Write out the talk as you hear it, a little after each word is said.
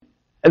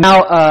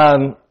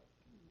Now,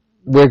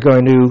 we're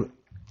going to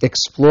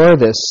explore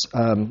this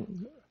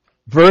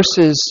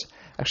verses.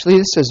 Actually,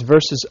 this says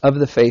verses of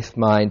the faith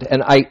mind,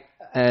 and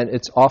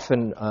it's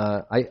often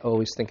I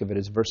always think of it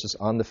as verses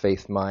on the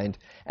faith mind.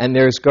 And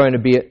there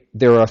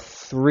are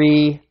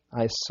 3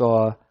 I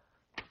saw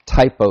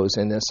typos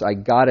in this. I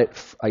got it.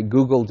 I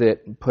Googled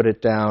it and put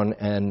it down,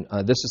 and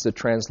this is the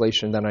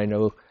translation that I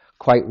know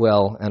quite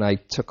well. And I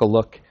took a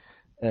look,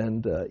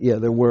 and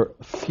there were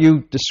a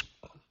few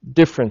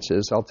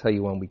differences. I'll tell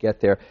you when we get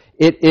there.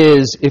 It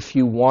is, if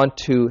you want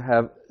to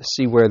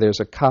see where there's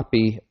a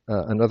copy,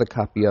 another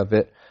copy of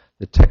it,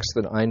 the text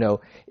that I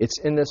know. It's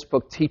in this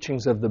book,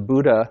 Teachings of the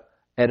Buddha,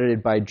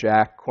 edited by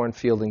Jack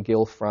Kornfield and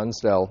Gil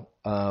Fronsdal,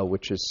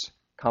 which is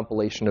a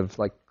compilation of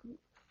like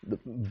the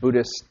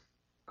Buddhist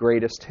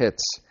greatest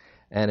hits,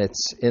 and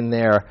it's in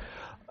there.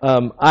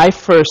 I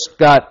first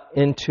got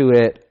into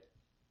it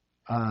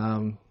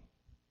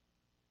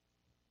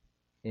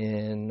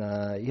in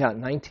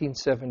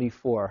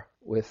 1974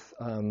 with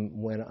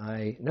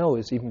it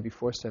was even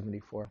before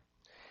 74.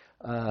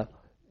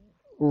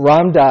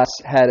 Ram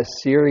Dass had a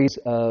series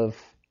of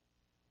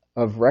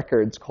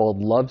records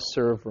called Love,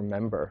 Serve,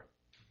 Remember,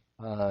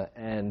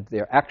 and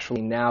they're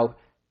actually now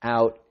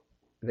out.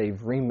 They've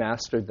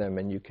remastered them,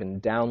 and you can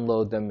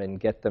download them and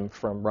get them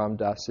from Ram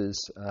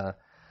Dass's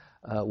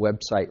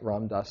website,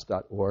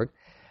 ramdass.org.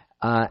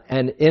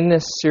 And in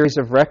this series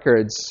of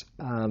records,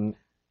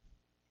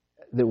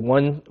 the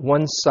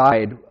one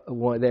side,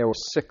 there were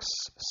six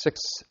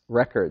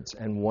records,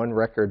 and one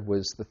record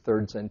was the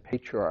Third Zen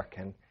Patriarch.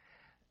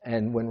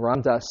 And when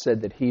Ram Dass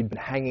said that he'd been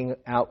hanging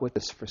out with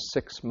us for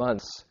 6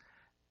 months,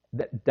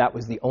 that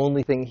was the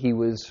only thing he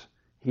was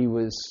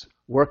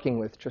working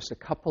with, just a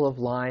couple of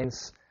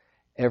lines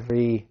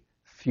every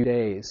few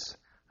days.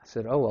 I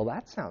said, oh, well,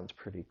 that sounds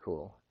pretty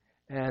cool.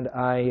 And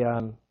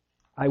I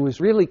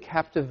was really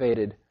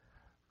captivated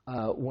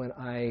when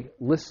I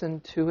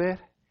listened to it,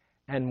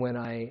 and when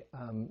I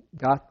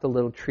got the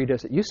little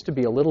treatise. It used to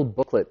be a little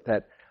booklet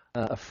that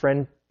a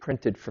friend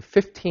printed for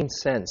 15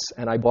 cents,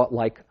 and I bought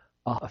like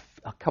a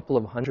couple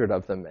of hundred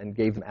of them and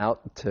gave them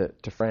out to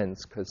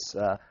friends, because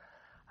I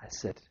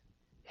said,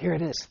 here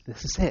it is.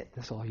 This is it.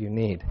 This is all you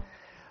need.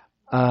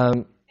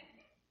 And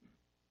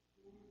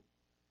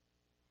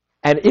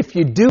if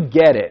you do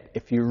get it,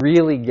 if you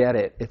really get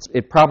it,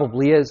 it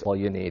probably is all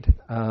you need.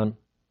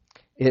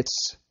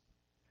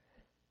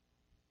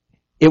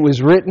 It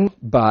was written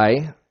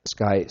by this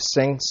guy,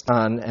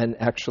 Seng-T'san, and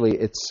actually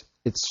it's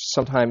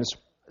sometimes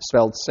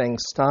spelled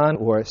Seng-T'san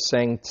or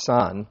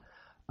Seng-T'san,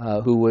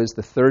 who was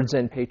the Third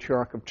Zen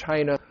Patriarch of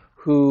China,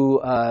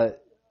 who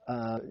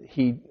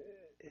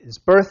his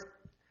birth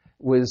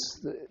was,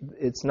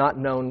 it's not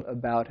known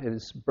about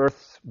his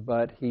birth,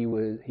 but he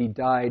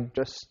died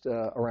just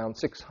around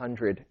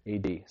 600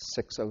 AD,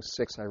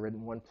 606. I read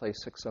in one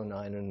place,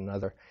 609 in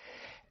another.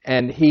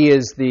 And he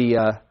is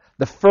the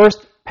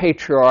first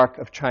patriarch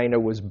of China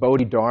was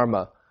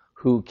Bodhidharma,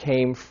 who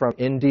came from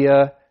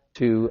India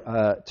to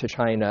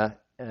China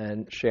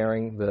and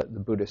sharing the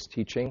Buddhist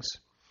teachings.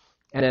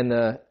 And then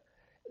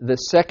the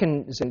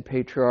second Zen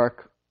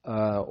patriarch,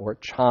 or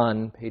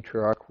Chan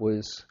patriarch,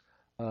 was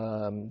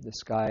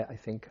this guy, I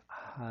think,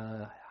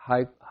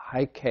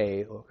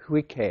 Haike or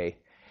Huike.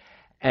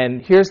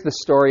 And here's the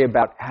story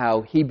about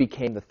how he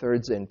became the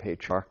third Zen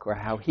patriarch, or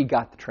how he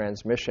got the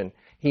transmission.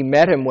 He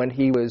met him when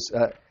he was,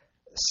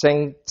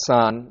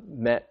 Seng-T'san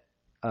met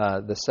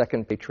the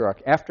second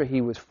patriarch after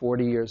he was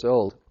 40 years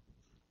old.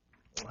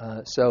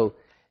 So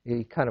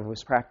he kind of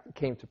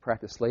came to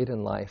practice late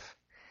in life.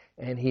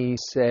 And he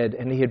said,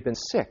 and he had been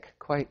sick,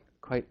 quite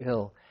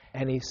ill.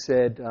 And he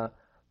said,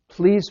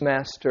 please,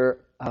 Master,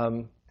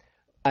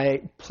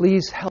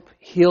 please help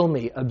heal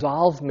me,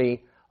 absolve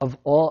me of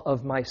all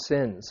of my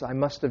sins. I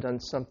must have done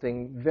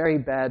something very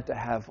bad to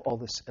have all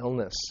this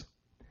illness.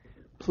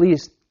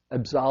 Please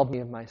absolve me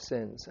of my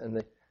sins. And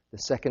the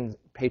second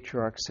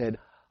patriarch said,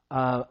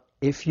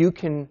 if you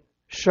can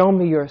show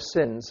me your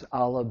sins,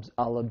 I'll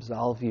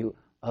absolve you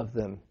of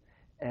them.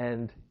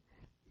 And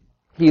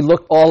he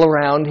looked all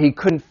around. He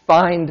couldn't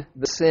find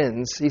the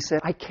sins. He said,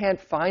 I can't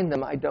find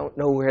them. I don't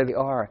know where they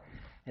are.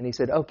 And he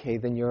said, okay,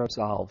 then you're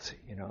absolved.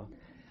 You know,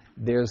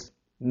 there's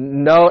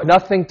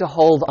nothing to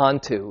hold on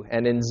to.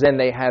 And in Zen,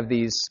 they have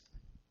these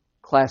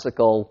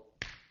classical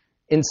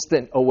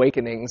instant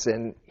awakenings,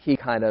 and he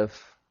kind of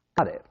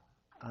got it.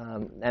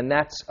 And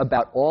that's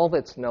about all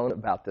that's known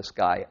about this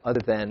guy,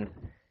 other than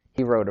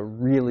he wrote a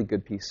really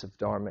good piece of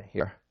Dharma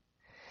here.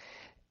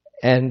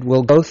 And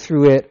we'll go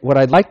through it. What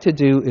I'd like to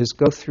do is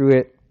go through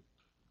it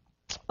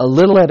a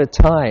little at a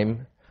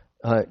time,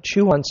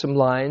 chew on some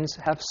lines,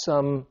 have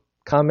some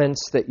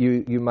comments that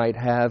you might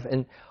have,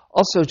 and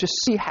also just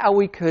see how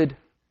we could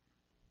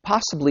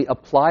possibly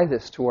apply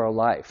this to our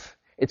life.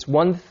 It's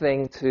one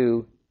thing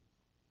to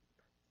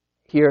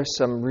hear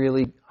some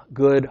really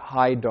good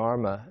high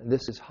Dharma.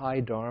 This is high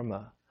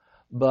Dharma.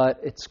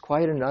 But it's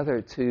quite another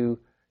to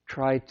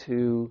try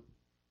to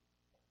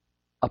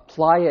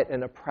apply it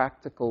in a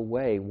practical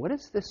way. What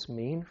does this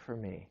mean for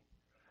me?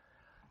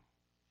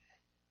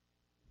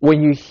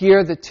 when you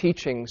hear the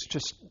teachings,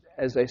 just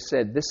as I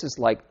said, this is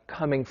like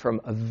coming from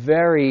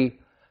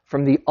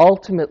from the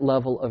ultimate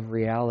level of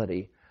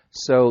reality.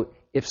 So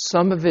if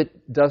some of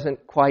it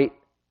doesn't quite,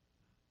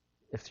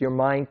 if your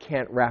mind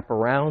can't wrap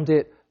around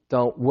it,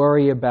 don't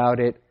worry about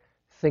it.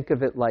 Think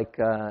of it like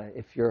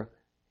if you're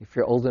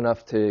old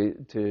enough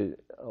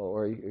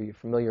or you're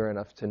familiar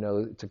enough to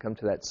know to come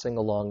to that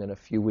sing-along in a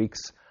few weeks.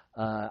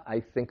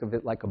 I think of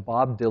it like a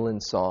Bob Dylan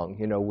song,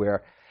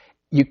 where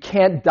you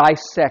can't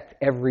dissect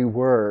every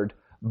word,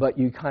 but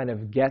you kind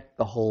of get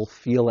the whole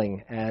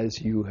feeling as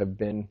you have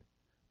been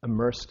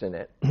immersed in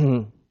it.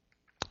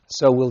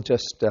 So we'll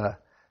just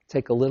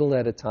take a little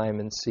at a time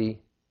and see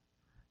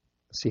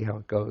how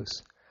it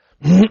goes.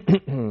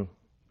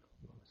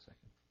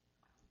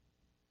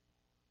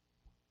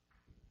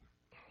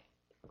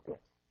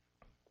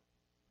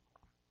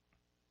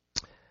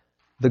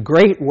 The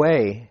great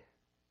way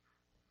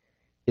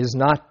is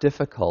not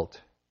difficult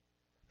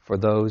for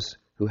those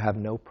who have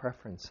no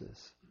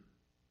preferences.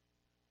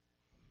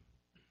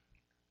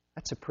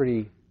 That's a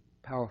pretty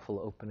powerful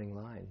opening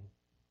line.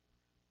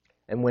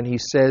 And when he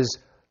says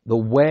the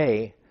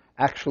way,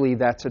 actually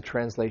that's a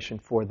translation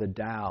for the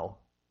Tao.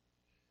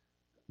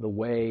 The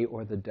way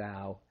or the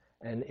Tao.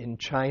 And in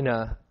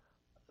China,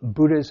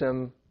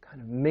 Buddhism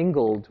kind of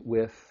mingled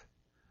with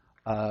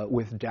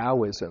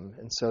Taoism.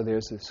 And so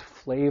there's this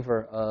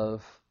flavor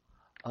of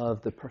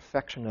the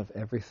perfection of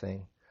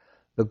everything.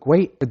 The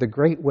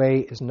great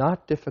way is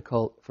not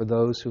difficult for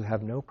those who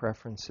have no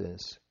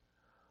preferences.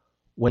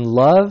 When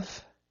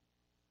love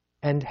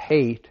and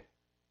hate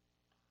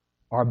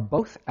are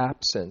both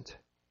absent,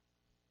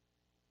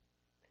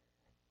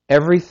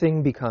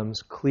 everything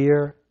becomes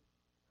clear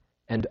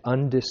and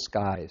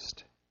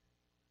undisguised.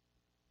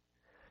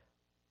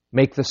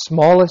 Make the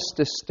smallest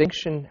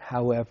distinction,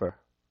 however,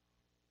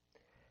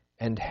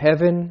 and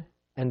heaven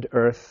and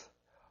earth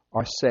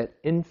are set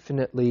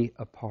infinitely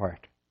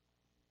apart.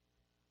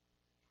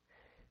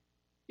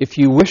 If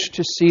you wish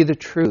to see the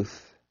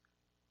truth,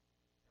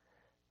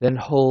 then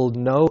hold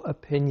no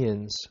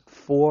opinions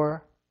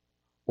for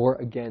or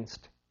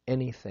against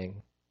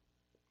anything.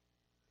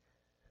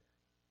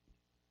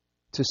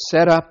 To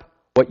set up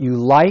what you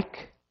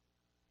like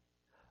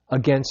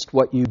against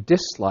what you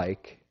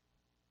dislike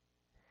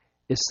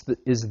is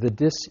the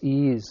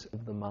dis-ease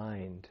of the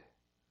mind.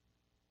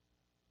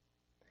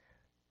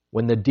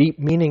 When the deep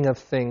meaning of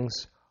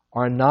things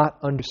are not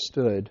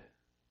understood,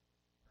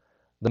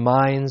 the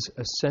mind's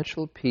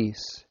essential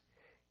peace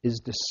is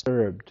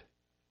disturbed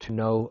to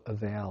no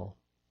avail.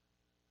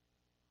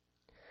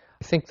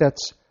 I think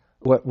that's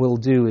what we'll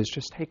do, is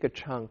just take a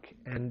chunk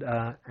and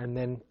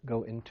then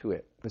go into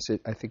it. Because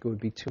I think it would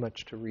be too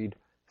much to read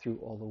through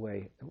all the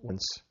way at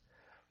once.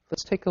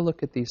 Let's take a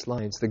look at these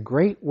lines. The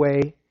great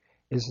way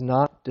is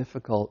not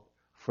difficult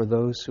for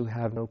those who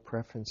have no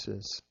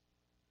preferences.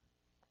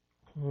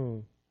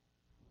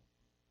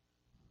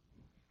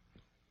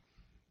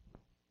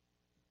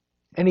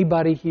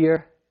 Anybody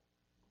here?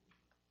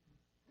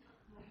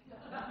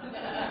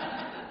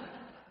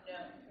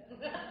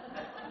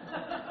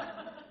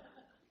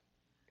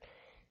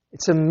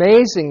 It's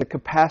amazing the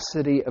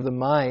capacity of the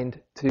mind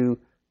to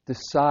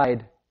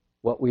decide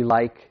what we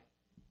like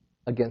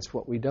against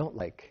what we don't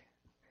like.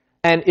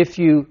 And if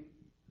you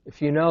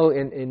know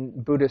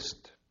in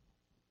Buddhist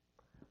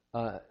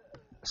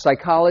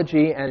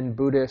psychology and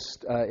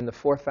Buddhist, in the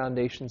four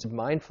foundations of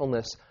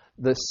mindfulness,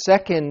 the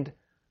second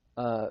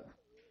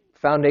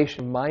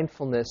foundation of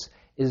mindfulness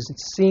is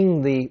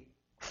seeing the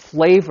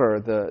flavor,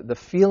 the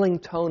feeling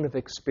tone of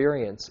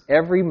experience.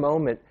 Every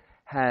moment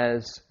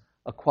has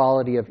a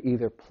quality of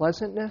either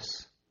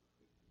pleasantness,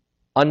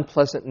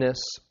 unpleasantness,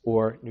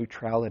 or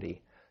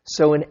neutrality.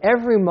 So in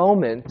every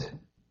moment,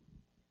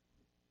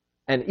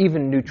 and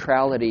even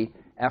neutrality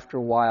after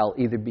a while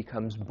either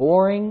becomes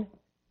boring,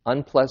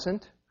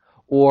 unpleasant,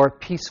 or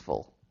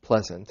peaceful,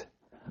 pleasant.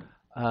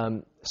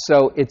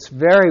 So it's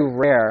very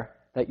rare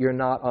that you're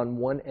not on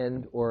one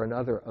end or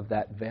another of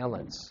that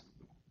valence.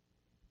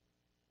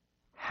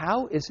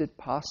 How is it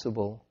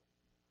possible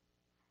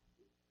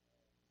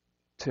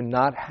to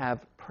not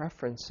have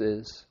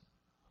preferences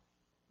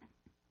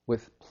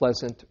with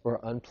pleasant or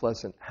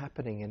unpleasant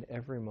happening in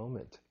every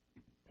moment?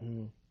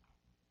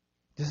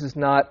 This is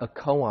not a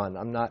koan.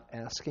 I'm not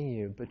asking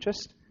you, but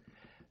just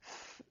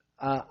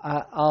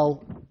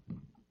I'll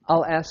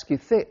ask you.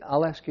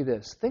 I'll ask you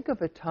this. Think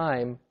of a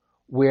time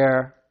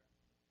where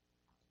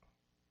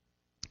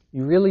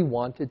you really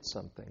wanted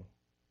something.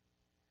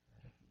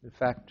 In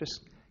fact,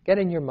 just get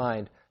in your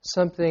mind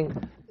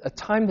a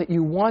time that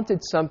you wanted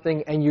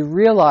something and you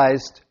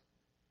realized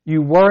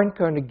you weren't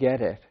going to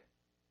get it,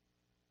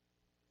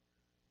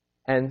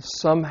 and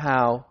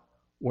somehow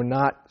were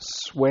not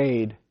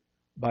swayed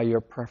by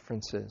your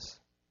preferences,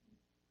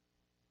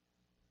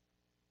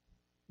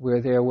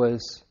 where there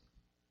was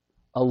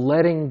a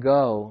letting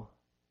go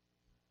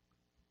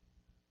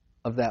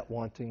of that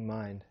wanting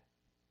mind.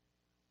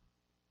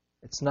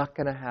 It's not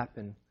going to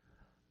happen.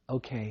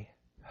 Okay.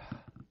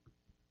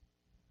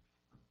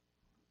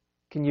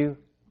 Can you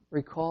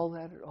recall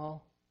that at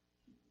all?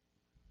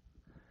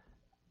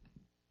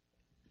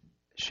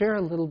 share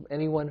a little,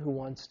 anyone who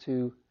wants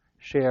to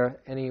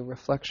share any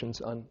reflections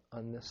on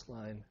this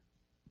line?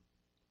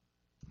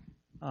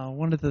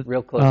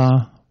 Real close.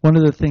 One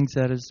of the things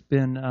that has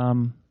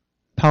been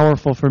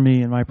powerful for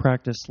me in my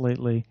practice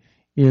lately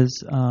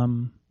is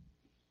how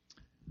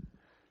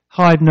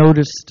I've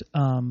noticed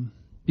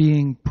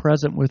being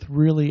present with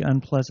really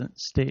unpleasant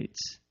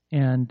states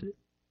and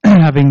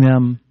having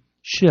them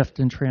shift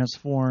and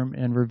transform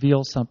and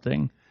reveal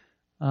something.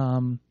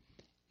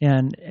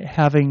 And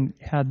having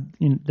had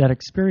that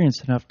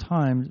experience enough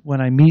times, when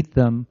I meet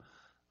them,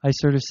 I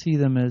sort of see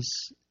them as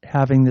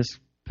having this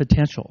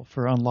potential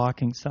for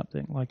unlocking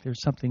something, like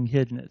there's something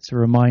hidden. It's a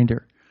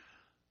reminder.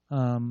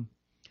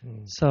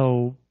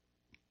 So,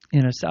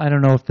 I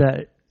don't know if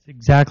that's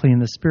exactly in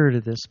the spirit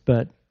of this,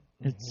 but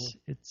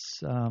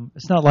it's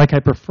not like I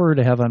prefer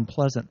to have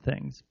unpleasant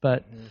things,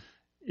 but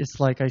it's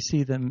like I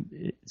see them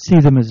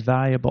as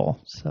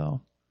valuable.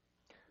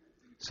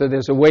 So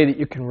there's a way that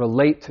you can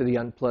relate to the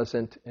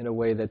unpleasant in a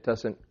way that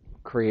doesn't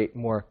create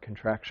more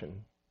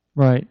contraction.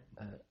 Right.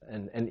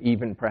 And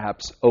even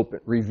perhaps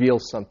reveal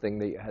something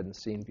that you hadn't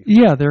seen before.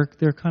 Yeah,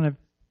 they're kind of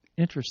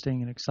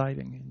interesting and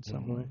exciting in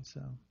some way.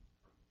 So,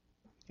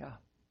 yeah.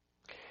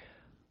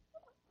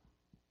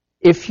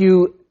 If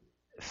you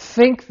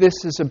think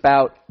this is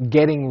about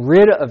getting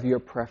rid of your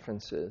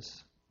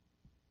preferences,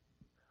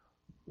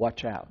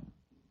 watch out.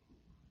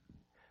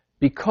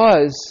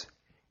 Because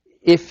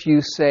if you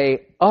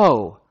say,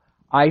 oh,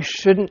 I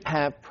shouldn't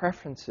have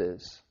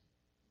preferences,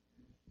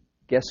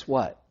 guess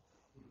what?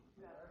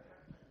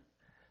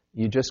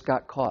 You just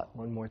got caught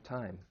one more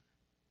time.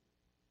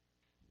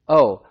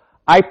 Oh,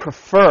 I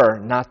prefer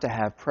not to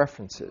have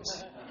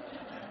preferences.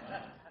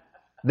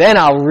 Then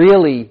I'll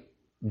really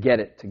get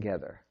it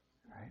together.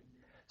 Right?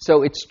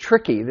 So it's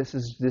tricky. This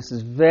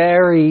is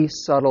very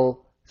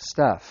subtle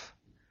stuff.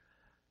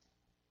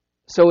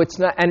 So it's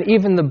not, and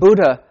even the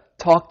Buddha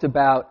talked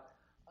about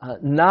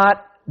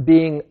not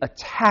being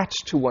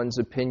attached to one's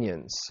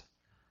opinions.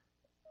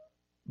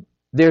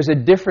 There's a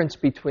difference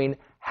between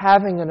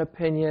having an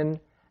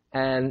opinion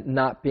and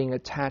not being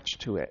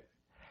attached to it.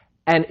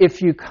 And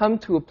if you come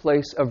to a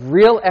place of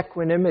real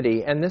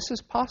equanimity, and this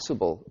is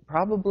possible,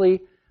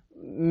 probably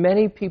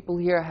many people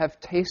here have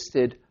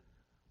tasted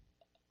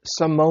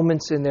some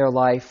moments in their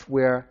life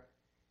where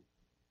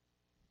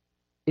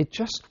it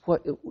just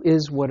what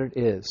it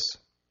is.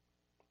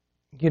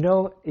 You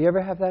know, you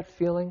ever have that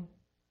feeling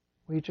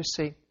where you just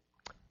say,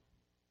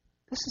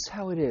 this is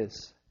how it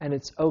is, and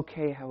it's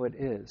okay how it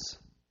is.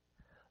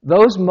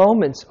 Those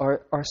moments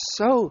are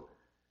so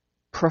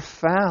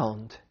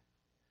profound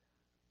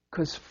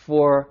because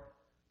for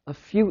a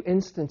few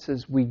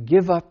instances we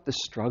give up the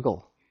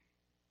struggle.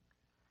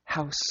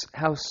 How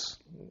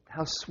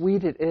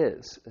sweet it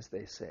is, as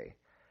they say.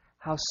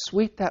 How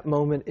sweet that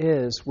moment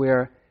is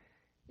where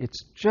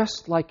it's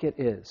just like it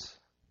is.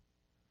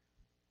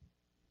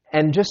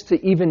 And just to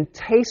even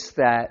taste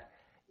that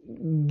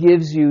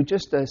gives you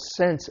just a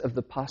sense of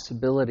the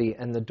possibility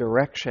and the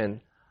direction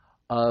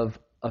of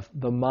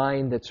the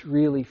mind that's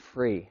really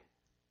free.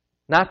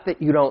 Not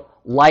that you don't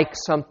like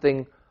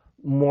something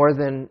more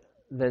than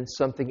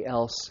something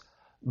else,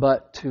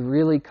 but to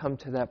really come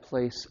to that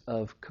place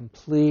of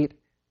complete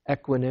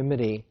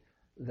equanimity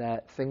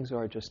that things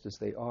are just as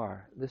they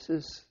are. This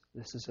is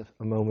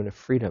a moment of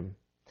freedom.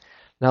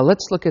 Now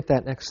let's look at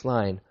that next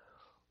line.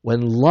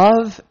 When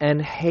love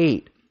and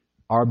hate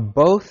are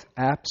both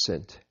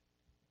absent,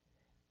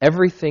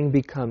 everything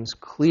becomes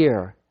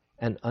clear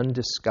and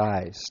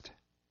undisguised.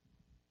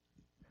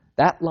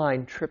 That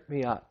line tripped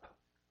me up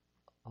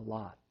a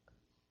lot.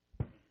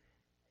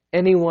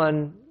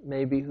 Anyone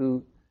maybe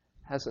who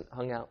hasn't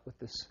hung out with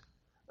this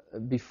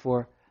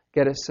before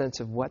get a sense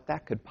of what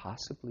that could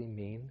possibly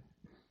mean?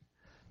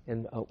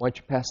 And why don't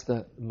you pass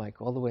the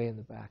mic all the way in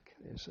the back?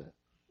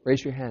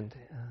 Raise your hand.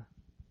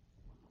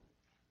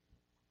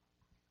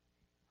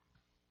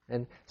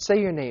 And say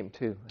your name,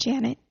 too.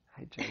 Janet.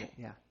 Hi, Janet.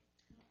 Yeah.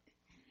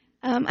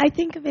 I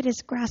think of it as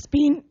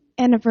grasping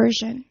and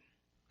aversion.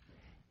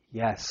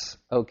 Yes.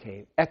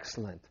 Okay.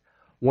 Excellent.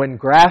 When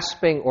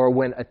grasping or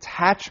when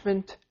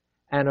attachment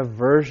and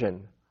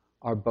aversion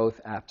are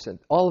both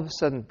absent, all of a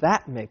sudden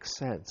that makes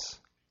sense.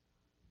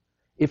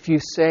 If you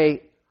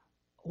say,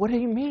 what do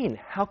you mean?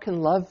 How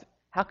can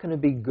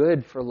it be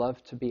good for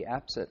love to be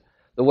absent?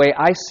 The way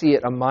I see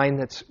it, a mind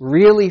that's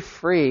really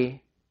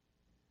free,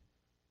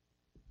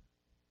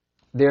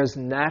 there's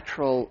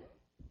natural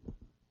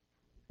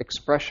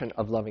expression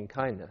of loving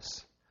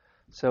kindness.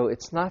 So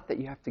it's not that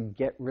you have to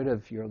get rid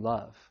of your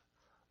love,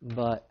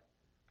 but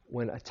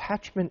when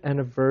attachment and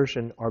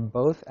aversion are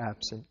both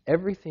absent,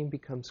 everything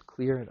becomes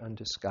clear and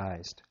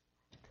undisguised.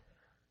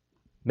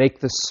 Make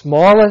the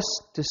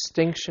smallest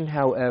distinction,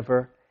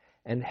 however,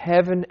 and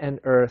heaven and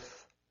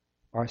earth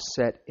are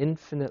set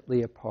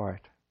infinitely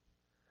apart.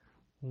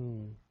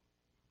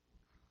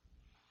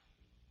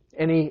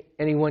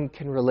 Anyone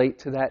can relate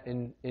to that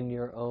in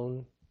your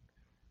own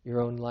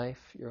life,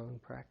 your own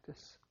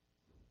practice?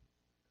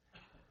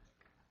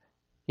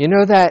 You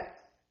know that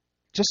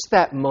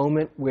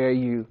moment where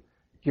you're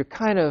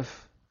kind of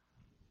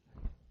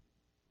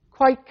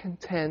quite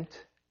content,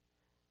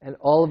 and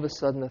all of a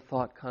sudden the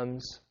thought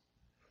comes,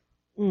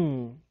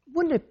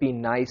 wouldn't it be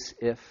nice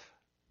if,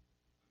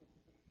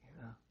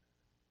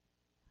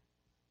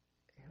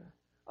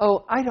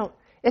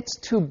 it's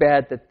too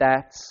bad that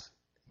that's,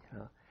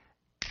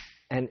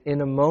 and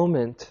in a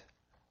moment,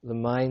 the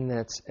mind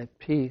that's at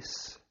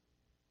peace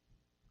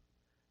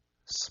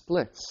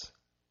splits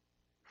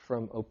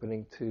from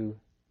opening to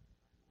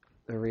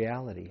the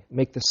reality.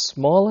 Make the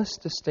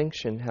smallest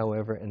distinction,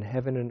 however, and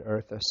heaven and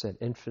earth are set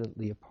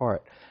infinitely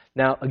apart.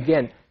 Now,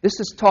 again, this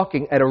is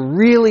talking at a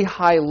really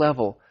high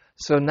level,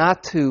 so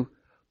not to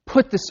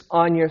put this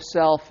on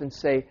yourself and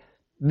say,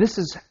 this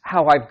is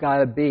how I've got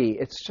to be.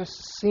 It's just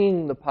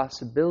seeing the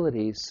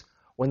possibilities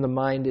when the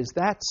mind is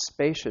that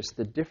spacious,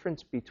 the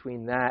difference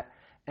between that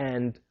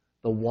and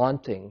the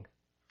wanting,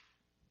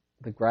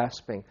 the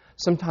grasping.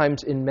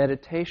 Sometimes in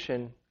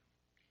meditation,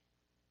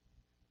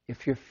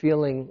 if you're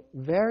feeling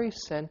very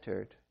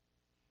centered,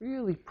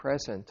 really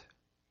present,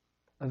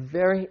 a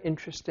very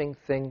interesting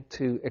thing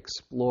to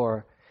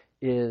explore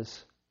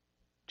is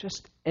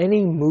just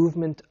any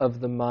movement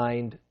of the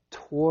mind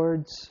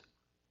towards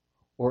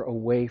or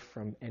away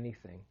from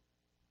anything.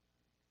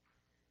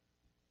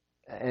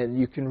 And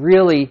you can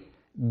really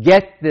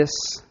get this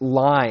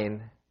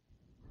line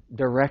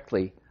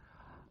directly.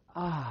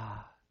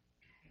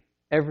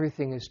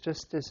 Everything is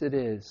just as it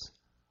is.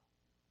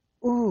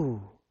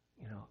 Ooh,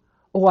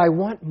 oh, I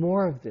want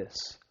more of this.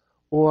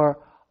 Or,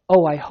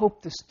 oh, I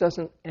hope this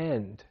doesn't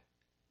end.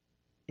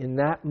 In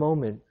that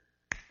moment,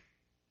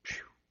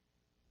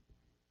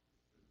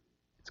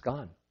 it's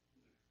gone.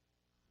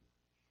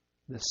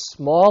 The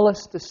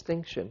smallest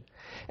distinction.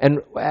 And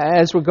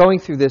as we're going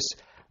through this,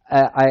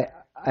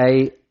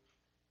 I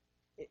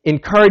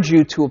encourage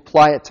you to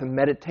apply it to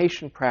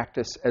meditation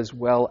practice as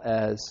well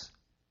as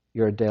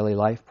your daily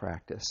life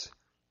practice.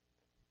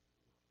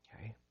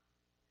 Okay.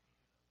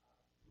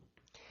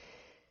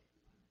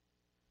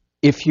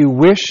 If you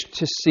wish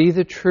to see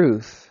the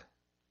truth,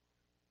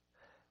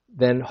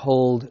 then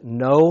hold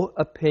no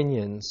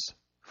opinions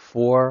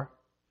for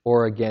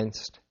or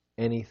against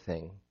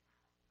anything.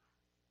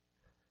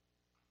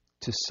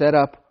 To set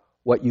up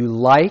what you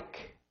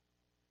like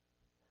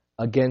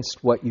against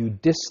what you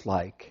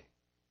dislike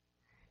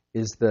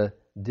is the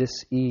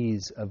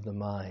dis-ease of the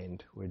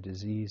mind, or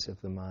disease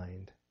of the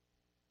mind.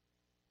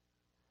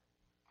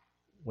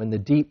 When the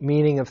deep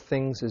meaning of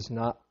things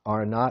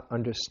are not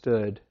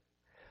understood,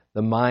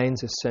 the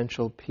mind's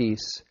essential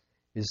peace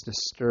is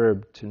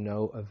disturbed to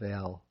no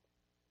avail.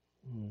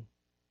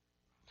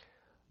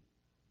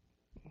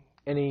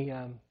 Any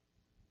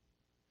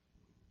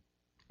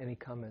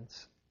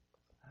comments?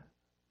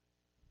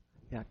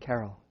 Yeah,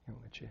 Carol, here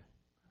with you.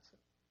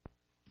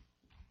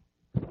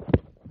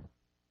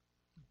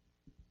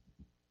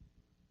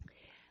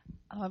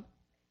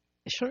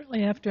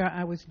 Shortly after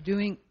I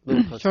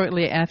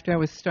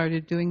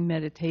started doing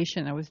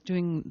meditation, I was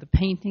doing the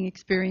painting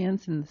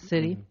experience in the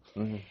city,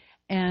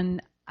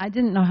 and I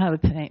didn't know how to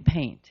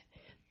paint,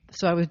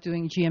 so I was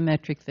doing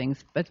geometric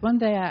things. But one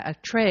day, a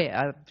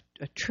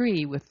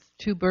tree with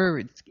two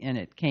birds in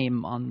it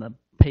came on the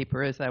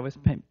paper as I was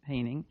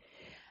painting,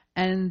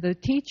 and the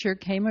teacher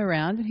came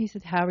around and he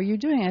said, "How are you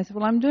doing?" I said,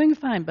 "Well, I'm doing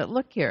fine, but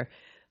look here,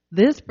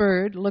 this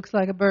bird looks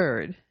like a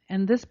bird,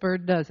 and this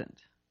bird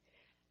doesn't."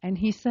 And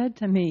he said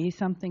to me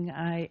something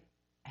I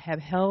have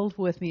held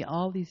with me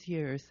all these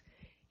years.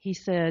 He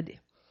said,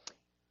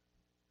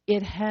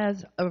 "It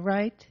has a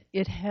right,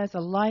 it has a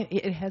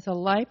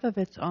life of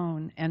its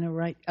own, and a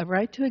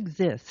right to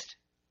exist,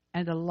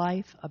 and a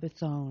life of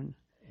its own."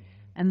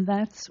 And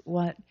that's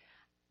what,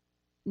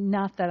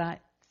 not that I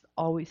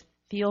always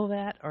feel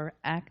that or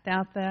act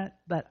out that,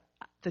 but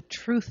the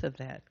truth of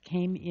that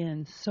came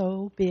in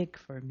so big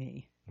for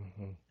me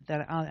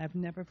that I've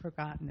never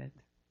forgotten it.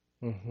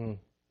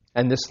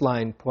 And this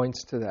line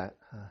points to that.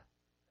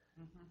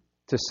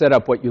 To set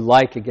up what you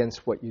like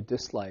against what you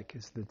dislike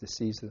is the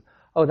disease of,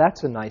 oh,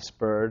 that's a nice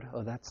bird.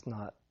 Oh, that's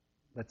not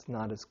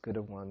as good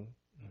a one.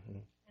 And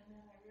then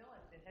I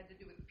realized it had to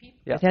do with people.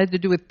 Yeah. It had to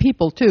do with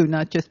people too,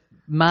 not just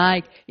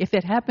if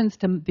it happens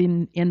to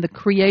be in the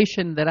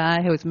creation that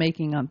I was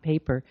making on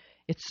paper,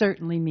 it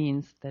certainly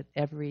means that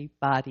every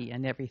body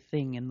and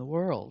everything in the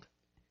world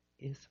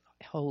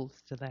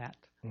holds to that.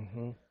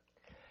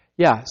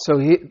 Yeah, so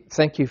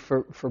thank you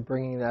for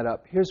bringing that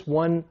up. Here's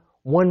one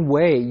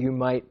way you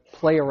might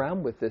play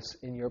around with this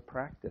in your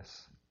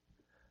practice.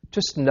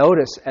 Just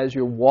notice as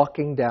you're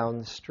walking down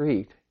the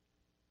street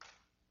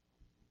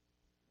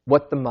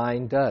what the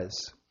mind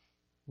does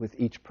with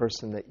each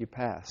person that you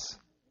pass.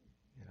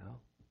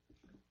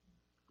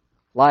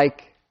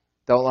 Like,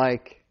 don't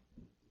like,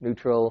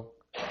 neutral.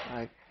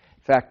 In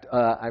fact,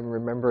 I'm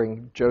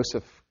remembering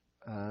Joseph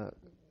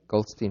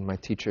Goldstein, my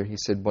teacher. He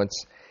said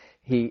once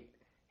he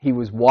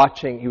was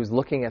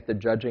looking at the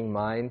judging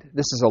mind.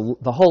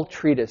 The whole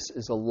treatise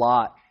is a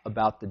lot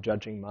about the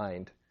judging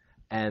mind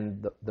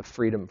and the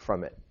freedom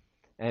from it.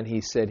 And he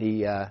said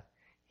he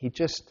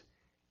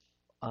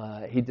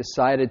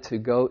decided to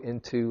go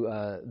into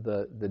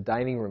the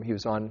dining room. He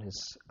was on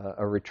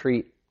a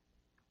retreat,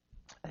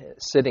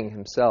 sitting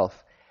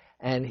himself.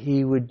 And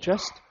he would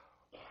just,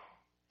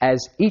 as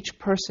each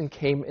person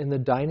came in the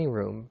dining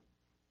room,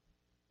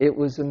 it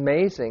was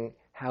amazing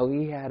how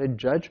he had a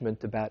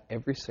judgment about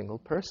every single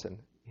person.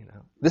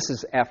 This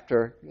is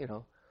after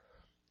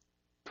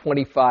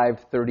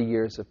 25, 30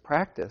 years of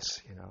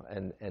practice,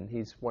 and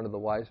he's one of the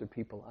wiser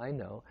people I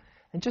know.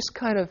 And just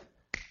kind of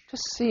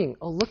just seeing,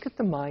 look at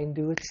the mind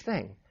do its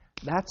thing.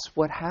 That's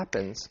what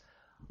happens.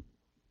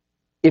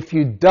 If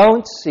you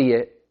don't see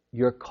it,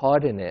 you're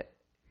caught in it.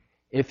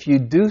 If you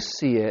do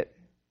see it,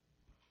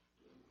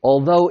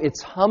 although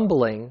it's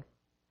humbling,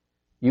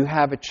 you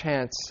have a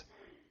chance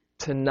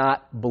to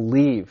not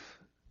believe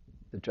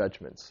the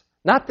judgments.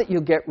 Not that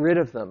you'll get rid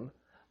of them,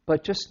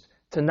 but just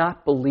to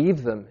not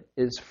believe them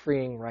is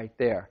freeing right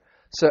there.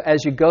 So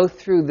as you go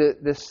through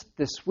this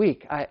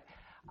week,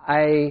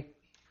 I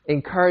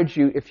encourage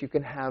you, if you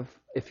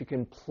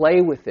can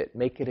play with it,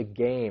 make it a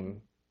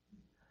game.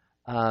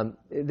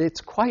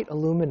 It's quite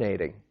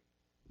illuminating.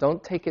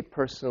 Don't take it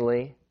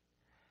personally.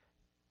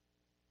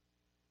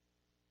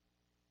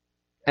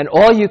 And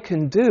all you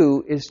can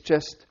do is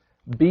just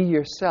be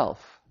yourself,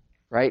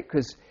 right?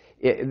 Because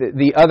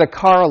the other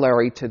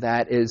corollary to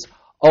that is,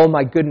 oh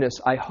my goodness,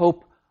 I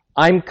hope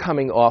I'm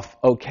coming off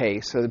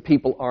okay so that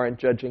people aren't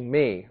judging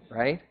me,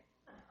 right?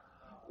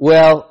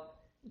 Well,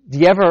 do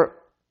you ever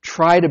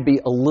try to be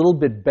a little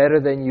bit better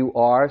than you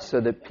are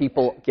so that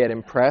people get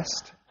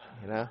impressed?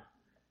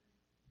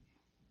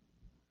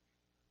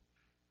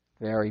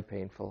 Very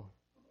painful.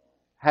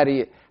 How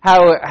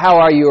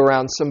are you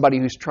around somebody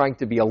who's trying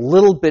to be a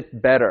little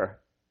bit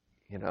better,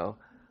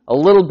 a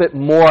little bit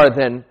more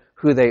than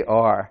who they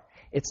are?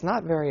 It's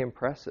not very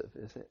impressive,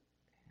 is it?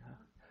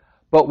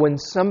 But when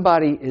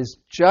somebody is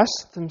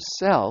just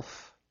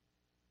themselves,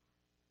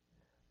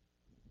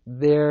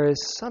 there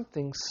is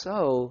something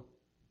so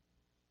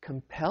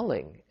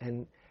compelling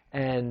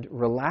and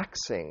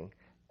relaxing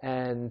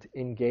and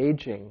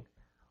engaging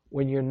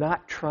when you're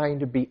not trying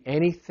to be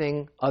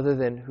anything other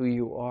than who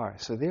you are.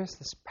 So there's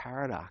this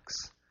paradox.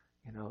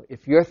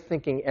 If you're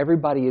thinking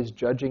everybody is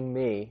judging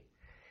me,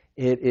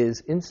 it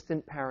is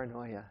instant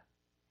paranoia.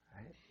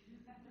 Right?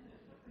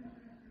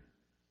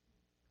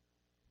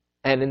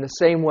 And in the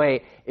same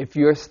way, if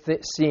you're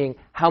seeing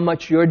how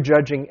much you're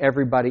judging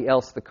everybody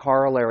else, the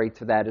corollary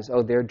to that is,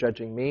 oh, they're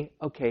judging me.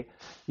 Okay,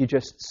 you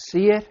just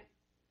see it,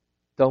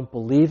 don't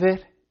believe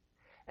it,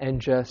 and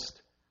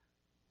just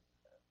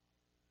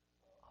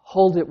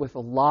hold it with a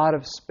lot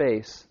of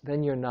space.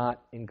 Then you're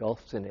not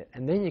engulfed in it.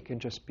 And then you can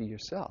just be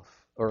yourself,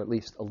 or at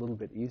least a little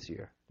bit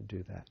easier to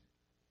do that.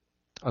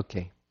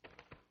 Okay.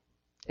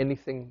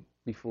 Anything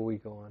before we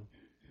go on?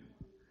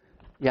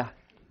 Yeah.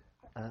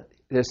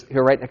 There's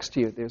here right next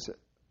to you. There's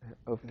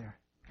over there.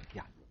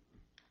 Yeah.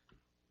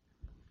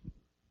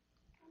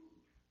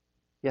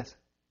 Yes.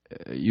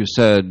 You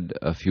said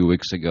a few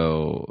weeks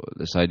ago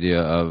this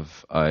idea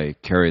of I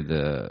carry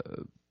the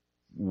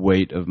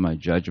weight of my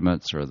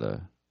judgments or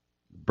the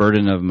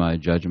burden of my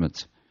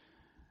judgments.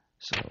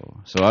 So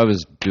I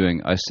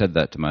said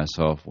that to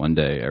myself one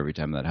day every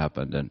time that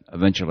happened, and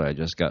eventually I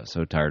just got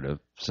so tired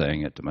of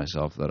saying it to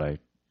myself that I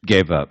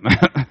gave up.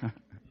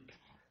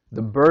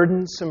 The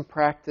burdensome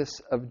practice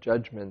of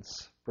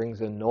judgments brings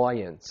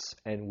annoyance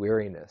and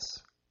weariness.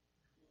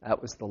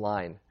 That was the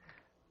line.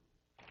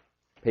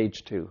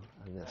 Page 2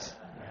 on this.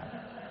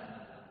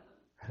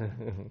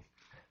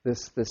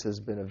 This has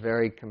been a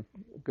very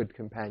good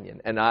companion.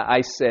 And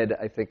I said,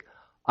 I think,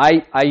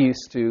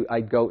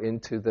 I'd go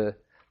into the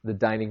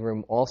dining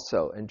room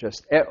also and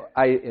just, at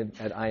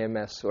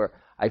IMS, or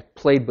I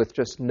played with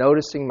just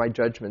noticing my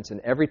judgments,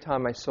 and every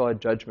time I saw a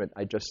judgment,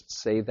 I just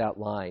say that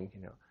line,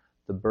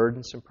 the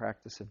burdensome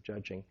practice of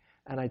judging.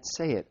 And I'd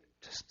say it,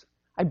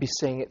 I'd be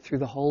saying it through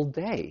the whole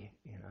day,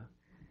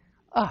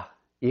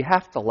 you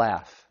have to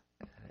laugh.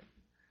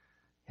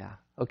 Yeah,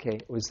 okay,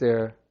 was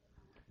there,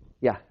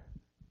 yeah,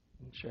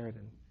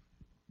 Sheridan.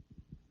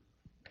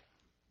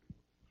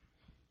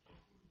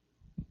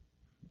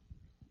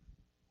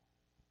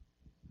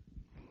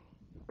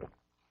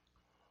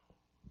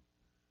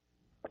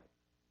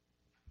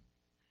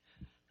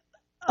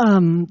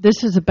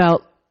 This is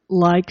about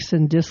likes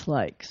and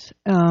dislikes.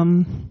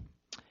 And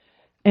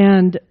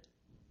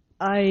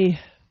I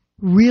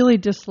really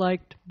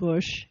disliked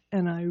Bush,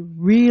 and I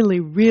really,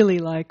 really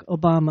like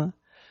Obama.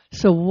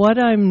 So what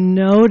I'm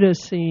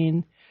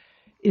noticing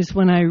is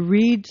when I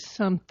read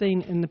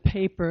something in the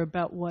paper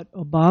about what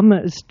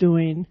Obama is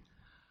doing,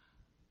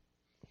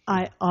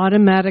 I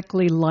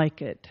automatically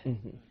like it.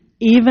 Mm-hmm.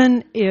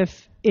 Even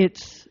if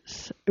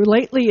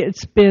lately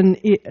it's been,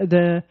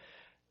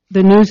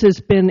 the news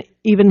has been,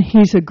 even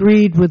he's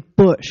agreed with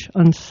Bush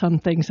on some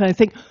things. I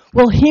think,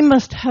 well, he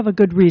must have a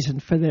good reason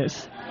for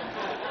this.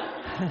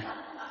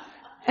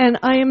 And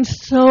I am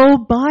so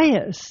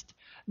biased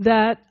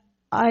that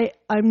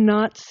I'm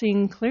not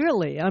seeing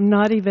clearly. I'm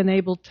not even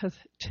able to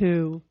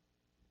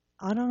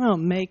I don't know,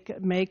 make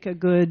a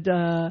good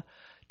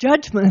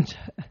judgment.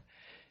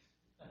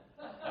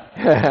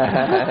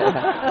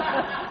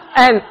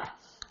 And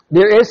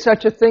there is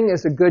such a thing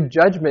as a good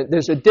judgment.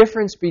 There's a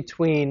difference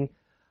between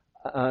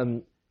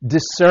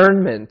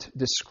discernment,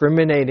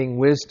 discriminating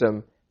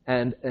wisdom,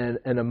 and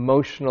an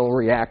emotional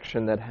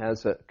reaction that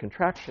has a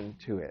contraction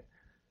to it.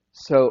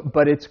 So,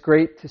 but it's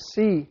great to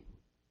see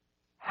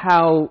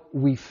how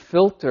we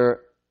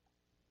filter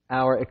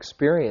our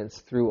experience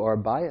through our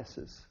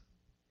biases.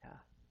 Yeah.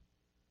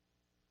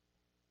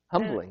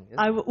 Humbling. Isn't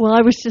it?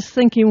 I was just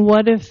thinking,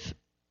 what if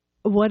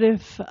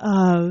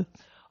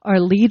our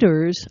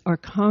leaders, our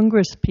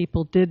Congress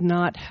people, did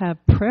not have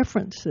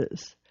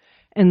preferences,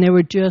 and they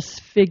were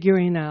just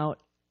figuring out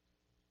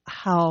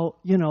how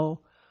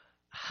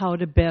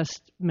to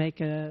best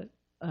make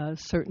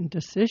certain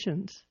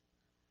decisions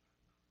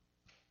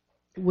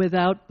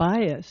without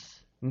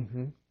bias.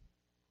 Mm-hmm.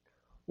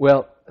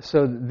 Well,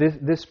 so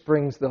this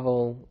brings the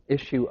whole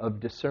issue of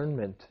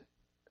discernment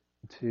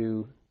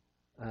into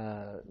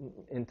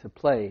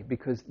play,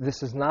 because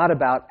this is not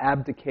about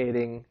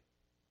abdicating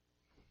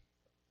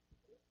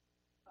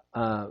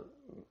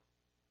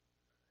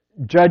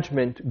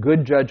judgment,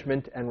 good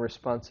judgment, and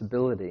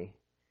responsibility.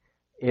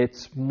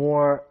 It's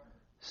more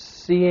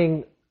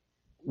seeing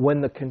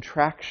when the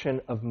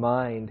contraction of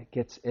mind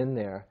gets in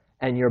there,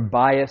 and your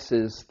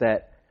biases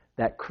that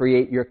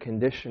create your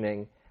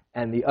conditioning,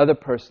 and the other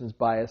person's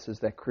biases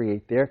that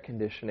create their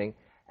conditioning.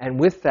 And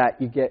with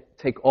that, you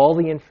take all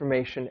the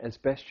information as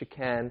best you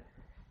can.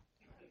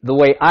 The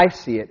way I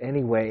see it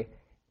anyway,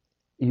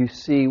 you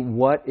see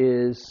what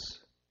is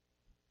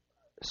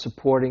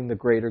supporting the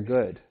greater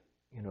good,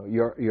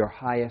 your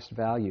highest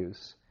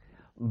values.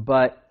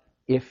 But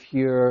if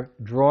you're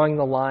drawing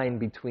the line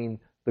between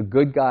the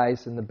good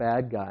guys and the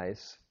bad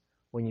guys,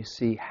 when you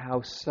see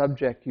how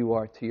subject you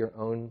are to your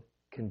own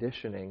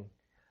conditioning,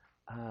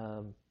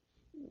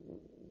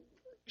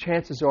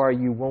 chances are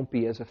you won't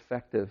be as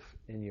effective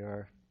in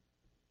your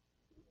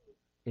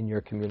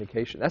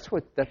communication. That's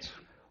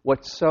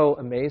what's so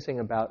amazing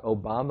about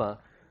Obama.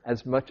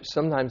 As much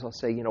sometimes I'll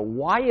say,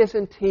 why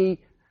isn't he?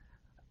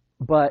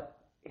 But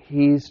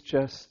he's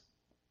just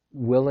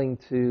willing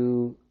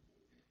to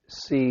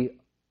see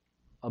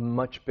a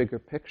much bigger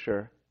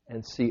picture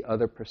and see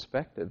other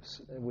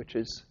perspectives, which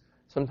is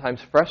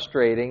sometimes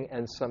frustrating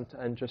and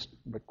just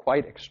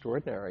quite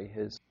extraordinary.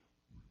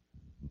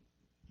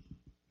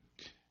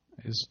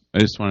 I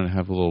just wanted to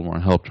have a little more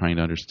help trying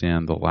to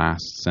understand the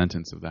last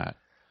sentence of that.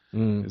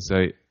 Because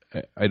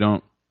I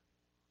don't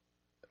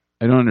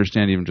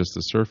understand even just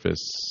the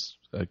surface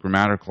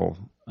grammatical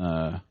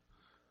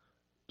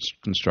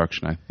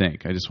construction. I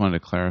think I just wanted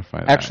to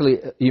clarify that. Actually,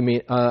 you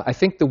mean I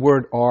think the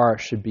word "are"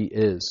 should be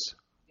 "is."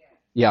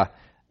 Yeah,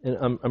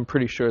 and I'm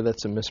pretty sure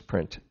that's a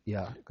misprint.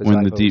 Yeah,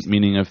 when the deep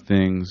meaning of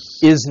things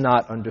is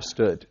not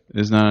understood.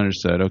 Is not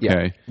understood.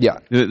 Okay. Yeah.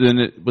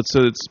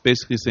 So it's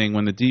basically saying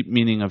when the deep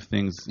meaning of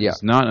things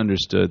is not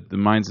understood, the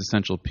mind's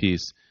essential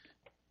piece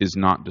is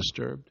not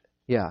disturbed.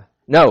 Yeah.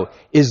 No,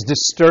 is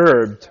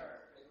disturbed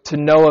to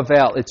no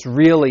avail. It's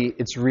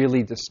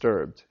really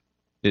disturbed.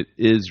 It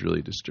is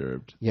really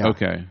disturbed. Yeah.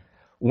 Okay.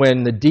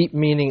 When the deep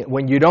meaning,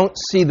 when you don't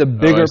see the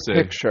bigger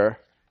picture,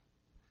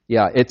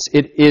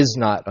 it is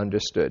not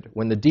understood.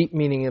 When the deep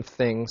meaning of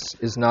things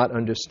is not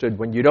understood,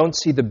 when you don't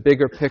see the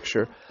bigger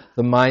picture,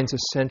 the mind's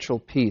essential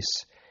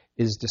piece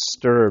is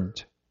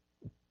disturbed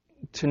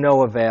to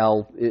no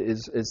avail.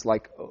 Is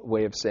like a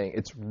way of saying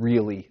it's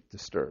really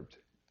disturbed.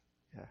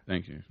 Yeah.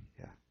 Thank you.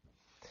 Yeah.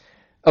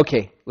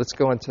 Okay, let's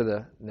go on to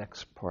the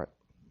next part.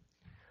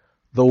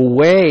 The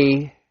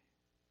way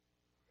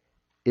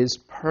is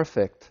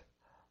perfect,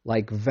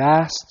 like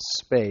vast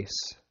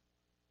space,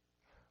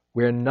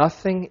 where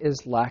nothing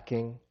is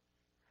lacking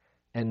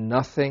and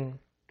nothing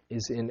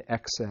is in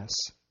excess.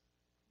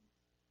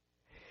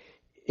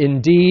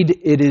 Indeed,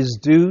 it is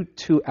due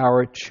to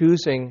our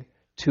choosing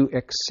to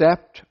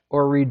accept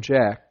or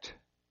reject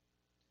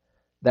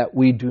that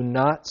we do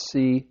not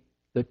see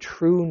the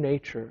true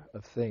nature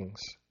of things.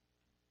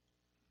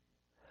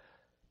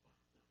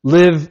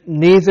 Live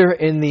neither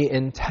in the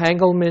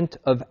entanglement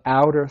of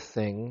outer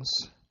things,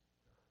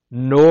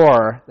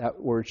 nor, that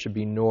word should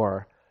be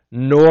nor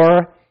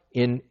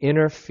in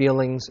inner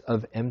feelings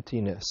of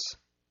emptiness.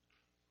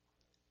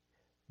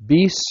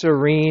 Be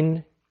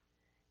serene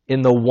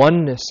in the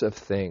oneness of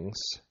things,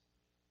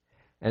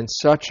 and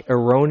such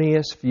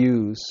erroneous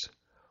views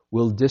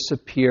will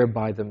disappear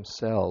by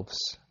themselves.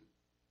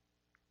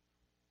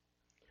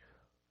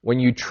 When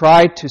you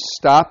try to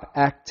stop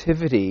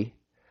activity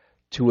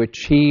to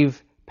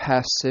achieve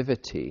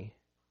passivity,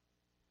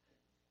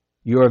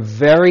 your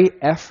very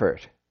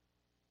effort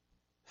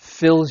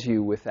fills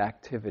you with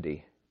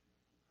activity.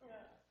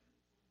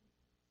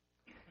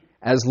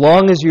 As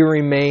long as you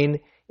remain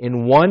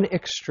in one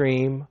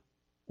extreme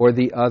or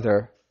the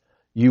other,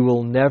 you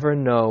will never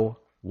know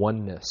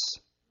oneness.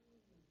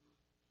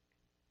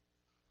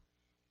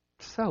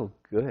 So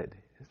good.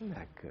 Isn't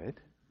that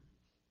good?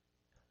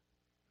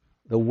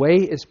 The way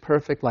is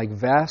perfect, like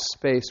vast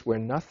space where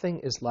nothing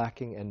is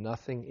lacking and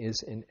nothing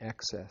is in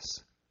excess.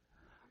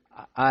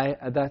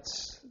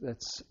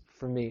 That's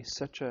for me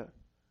such a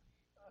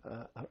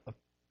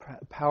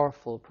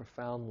powerful,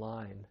 profound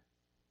line.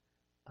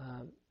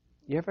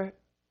 You ever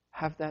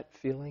have that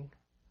feeling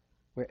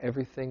where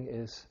everything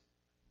is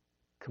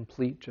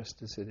complete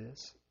just as it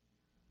is.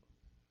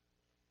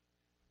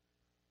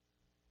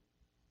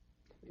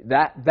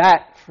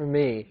 That for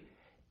me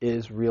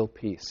is real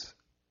peace.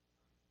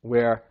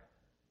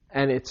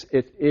 And it's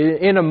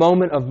in a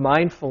moment of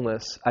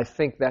mindfulness, I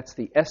think that's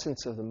the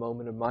essence of the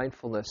moment of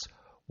mindfulness,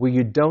 where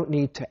you don't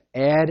need to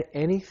add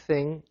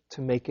anything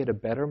to make it a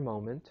better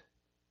moment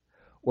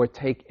or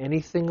take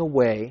anything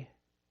away.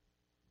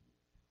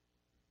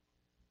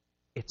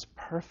 It's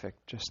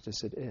perfect just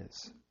as it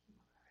is.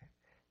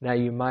 Now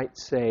you might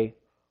say,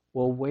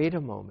 well, wait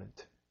a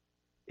moment.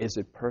 Is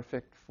it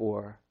perfect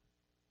for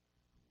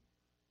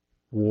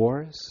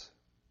wars,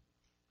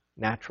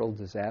 natural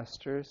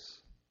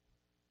disasters,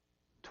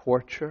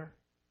 torture,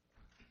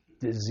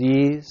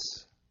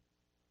 disease,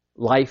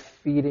 life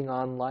feeding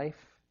on life?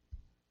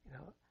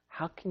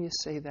 How can you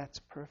say that's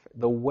perfect?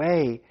 The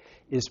way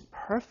is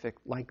perfect,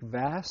 like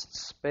vast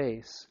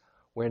space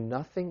where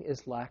nothing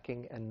is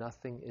lacking and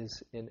nothing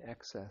is in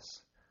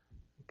excess.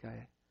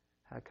 Okay,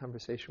 I had a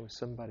conversation with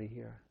somebody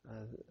here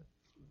a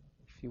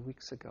few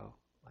weeks ago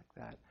like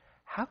that.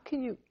 How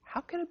can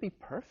it be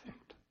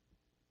perfect?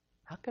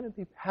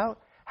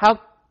 How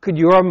could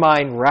your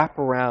mind wrap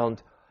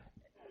around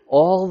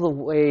all the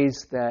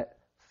ways that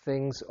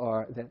things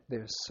are, that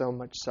there's so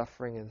much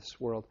suffering in this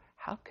world?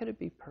 How could it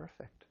be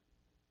perfect?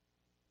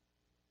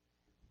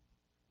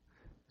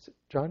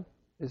 John,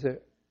 is there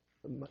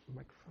a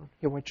microphone?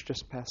 Here, why don't you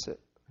just pass it?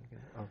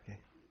 Okay.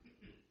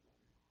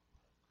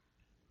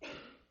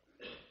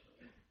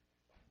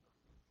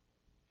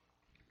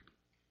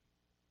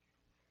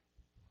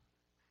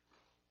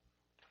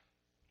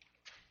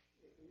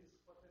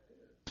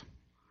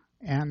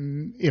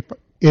 And if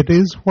it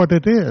is what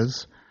it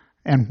is,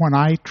 and when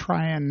I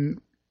try and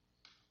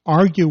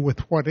argue with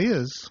what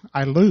is,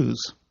 I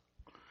lose.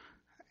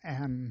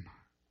 And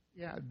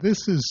yeah,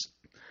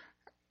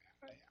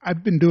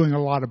 I've been doing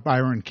a lot of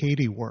Byron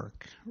Katie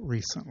work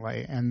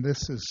recently, and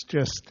this is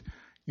just,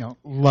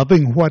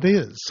 loving what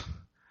is.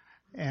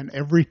 And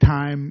every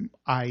time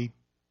I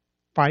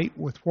fight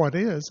with what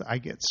is, I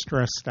get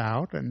stressed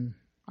out and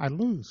I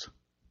lose.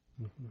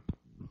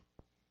 Mm-hmm.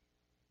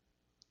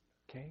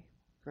 Okay,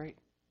 great.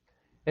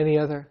 Any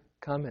other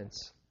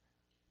comments?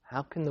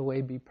 How can the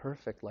way be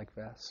perfect like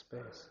vast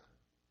space?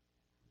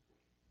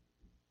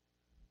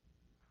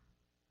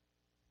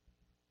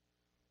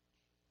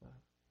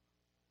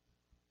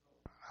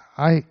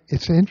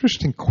 It's an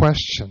interesting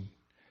question.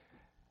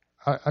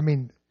 I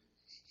mean,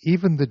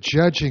 even the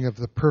judging of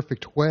the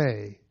perfect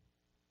way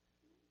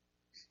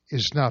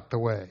is not the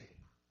way.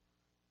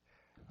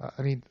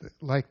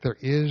 Like there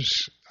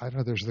is,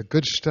 there's the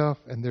good stuff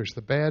and there's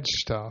the bad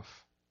stuff.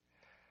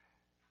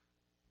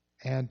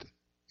 And,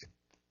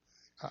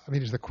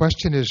 the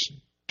question is,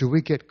 do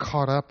we get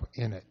caught up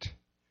in it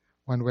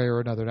one way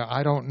or another? Now,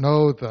 I don't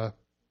know the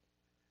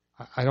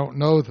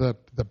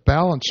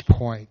balance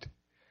point.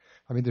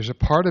 There's a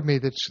part of me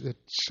that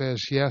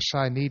says, yes,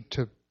 I need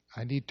to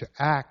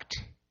act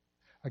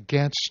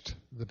against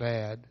the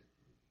bad.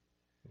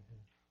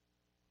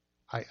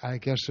 I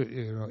guess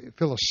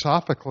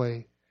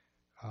philosophically,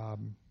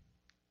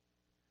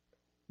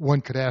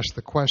 one could ask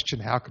the question: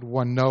 how could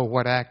one know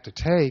what act to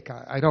take?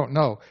 I don't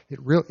know.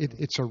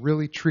 It's a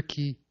really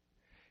tricky.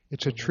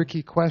 It's a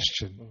tricky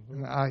question.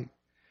 Mm-hmm.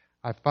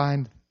 I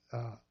find,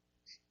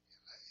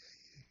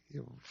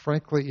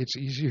 frankly, it's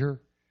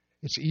easier.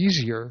 It's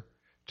easier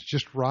to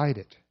just write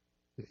it.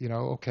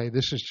 Okay,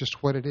 this is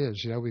just what it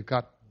is. We've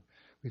got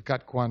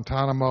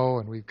Guantanamo,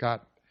 and we've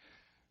got.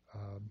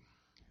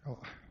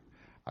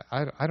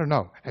 I don't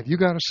know. Have you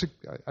got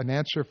an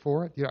answer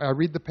for it? I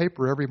read the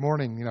paper every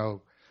morning.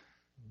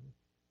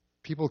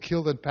 People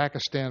killed in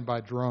Pakistan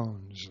by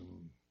drones,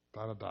 and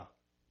blah blah blah.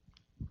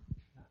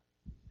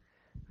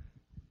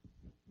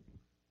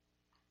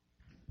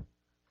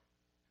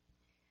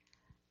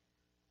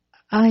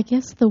 I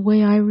guess the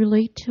way I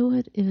relate to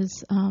it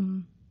is,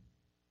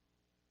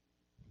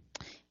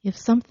 if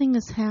something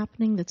is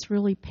happening that's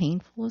really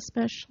painful,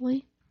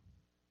 especially,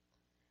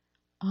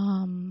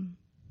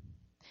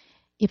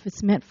 if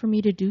it's meant for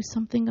me to do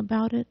something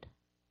about it,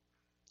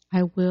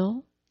 I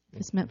will. If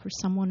it's meant for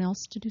someone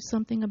else to do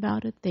something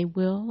about it, they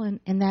will,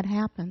 and that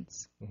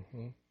happens.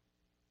 Mm-hmm.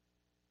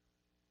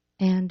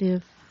 And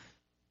if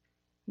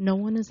no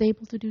one is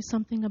able to do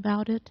something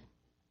about it,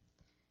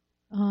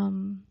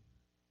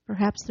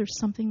 perhaps there's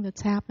something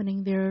that's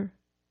happening there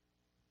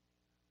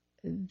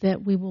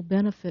that we will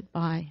benefit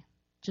by,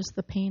 just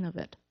the pain of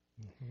it.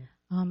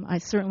 Mm-hmm. I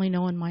certainly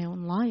know in my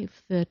own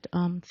life that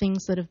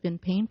things that have been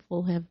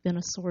painful have been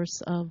a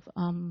source of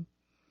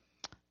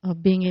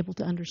being able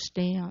to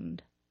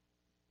understand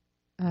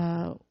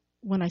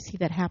when I see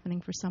that happening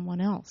for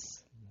someone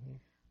else. Mm-hmm.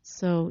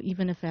 So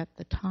even if at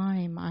the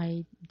time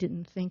I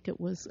didn't think it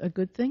was a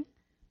good thing,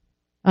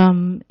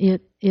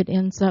 it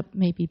ends up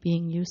maybe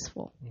being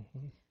useful.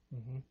 Mm-hmm.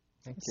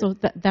 Mm-hmm. So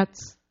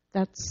that's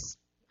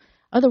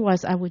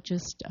otherwise I would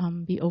just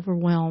be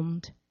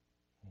overwhelmed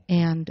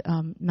and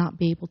not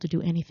be able to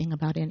do anything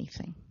about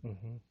anything.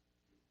 Mm-hmm.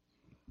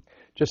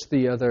 Just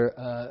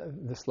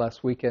this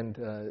last weekend,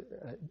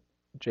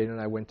 Jane and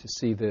I went to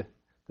see the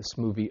this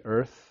movie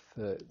Earth,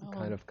 the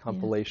kind of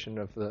compilation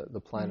of the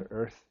Planet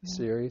Earth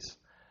series.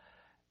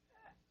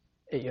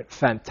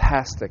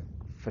 Fantastic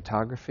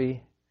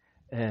photography,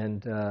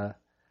 and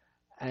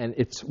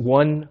it's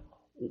one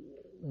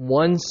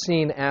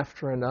scene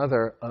after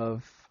another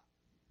of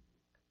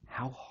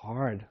how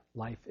hard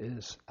life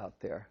is out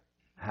there.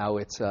 How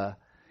it's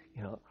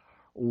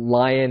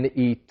lion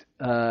eat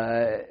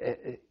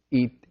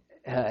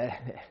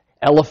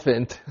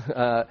elephant.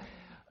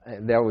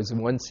 There was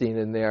one scene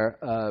in there,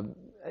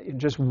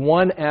 just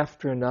one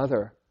after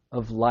another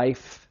of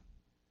life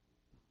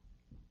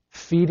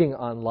feeding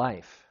on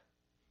life,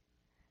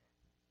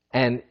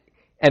 and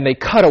they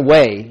cut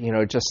away,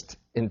 just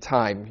in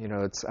time.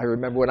 I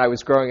remember when I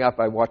was growing up,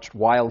 I watched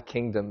Wild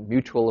Kingdom,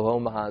 Mutual of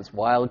Omaha's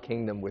Wild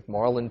Kingdom with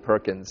Marlon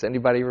Perkins.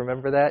 Anybody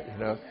remember that?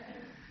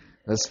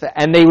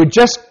 And they would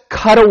just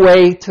cut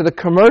away to the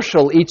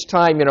commercial each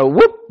time.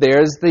 Whoop!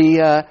 There's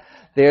the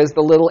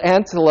little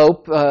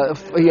antelope.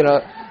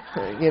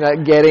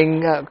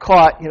 Getting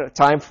caught.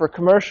 Time for a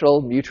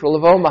commercial. Mutual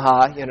of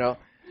Omaha.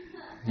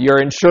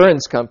 Your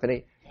insurance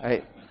company.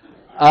 Right?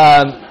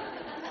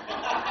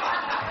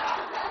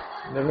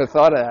 Never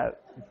thought of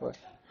that before.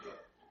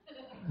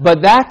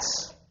 But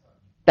that's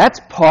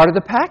part of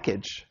the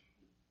package.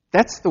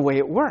 That's the way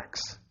it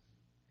works.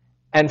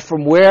 And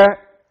from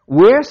where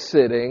we're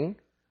sitting,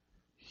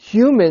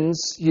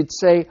 humans, you'd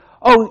say,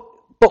 oh,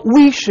 but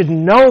we should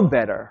know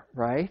better,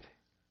 right?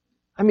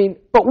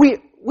 But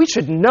we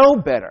should know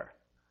better.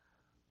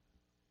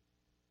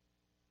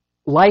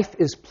 Life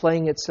is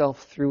playing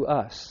itself through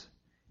us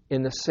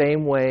in the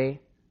same way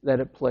that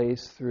it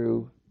plays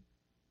through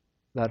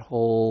that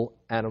whole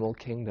animal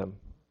kingdom.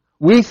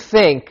 We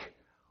think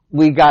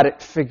we got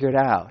it figured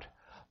out,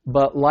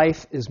 but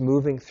life is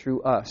moving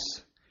through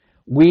us.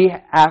 When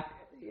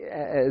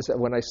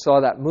I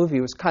saw that movie,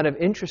 it was kind of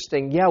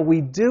interesting. Yeah,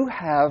 we do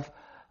have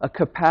a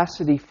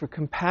capacity for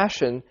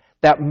compassion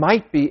that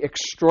might be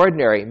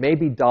extraordinary.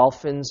 Maybe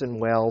dolphins and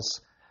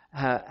whales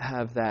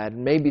have that,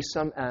 and maybe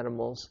some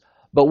animals.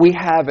 But we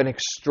have an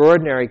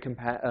extraordinary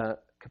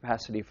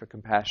capacity for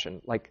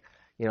compassion. Like,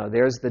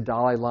 there's the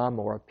Dalai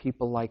Lama or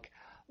people like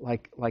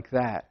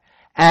that.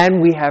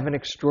 And we have an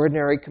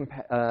extraordinary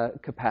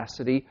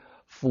capacity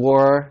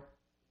for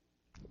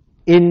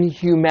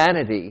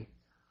inhumanity,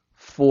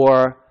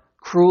 for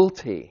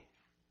cruelty.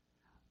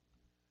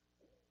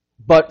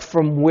 But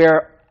from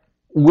where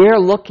we're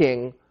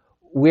looking,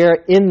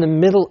 we're in the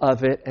middle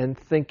of it and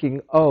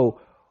thinking, oh,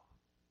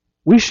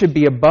 we should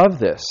be above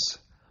this.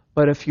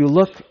 But if you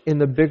look in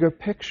the bigger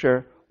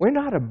picture, we're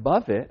not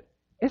above it.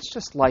 It's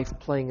just life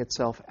playing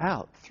itself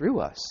out through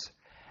us.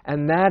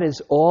 And that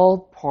is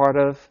all part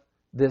of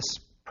this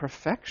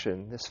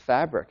perfection, this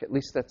fabric. At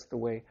least that's the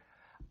way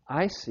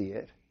I see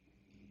it.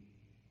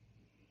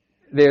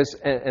 There's,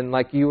 and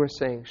like you were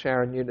saying,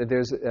 Sharon,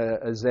 there's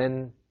a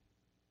Zen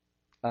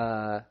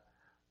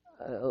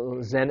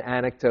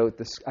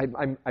anecdote.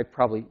 I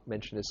probably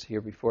mentioned this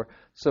here before.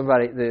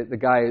 The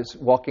guy is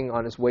walking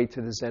on his way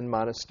to the Zen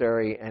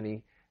monastery, and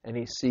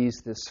he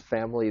sees this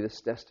family,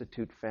 this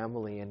destitute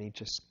family, and he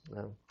just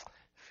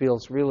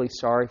feels really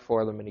sorry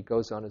for them. And he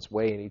goes on his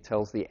way, and he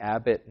tells the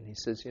abbot, and he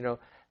says,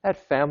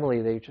 that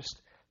family,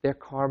 their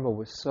karma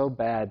was so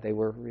bad. They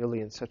were really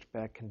in such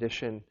bad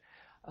condition.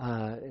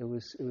 It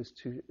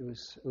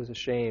was a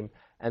shame.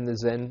 And the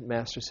Zen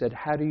master said,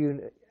 how do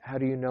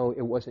you know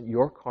it wasn't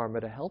your karma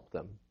to help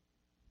them?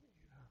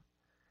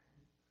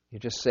 You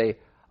just say,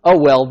 oh,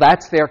 well,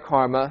 that's their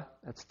karma.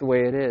 That's the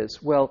way it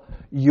is. Well,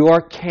 your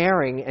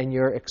caring and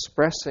your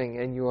expressing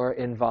and your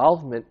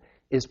involvement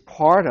is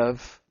part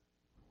of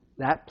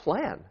that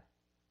plan.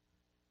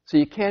 So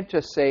you can't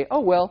just say,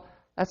 oh, well,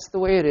 that's the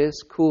way it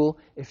is, cool.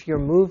 If you're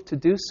moved to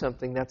do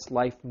something, that's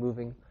life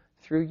moving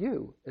through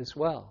you as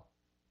well.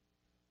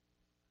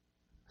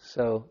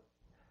 So,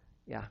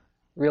 yeah,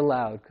 real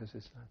loud because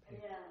it's not there.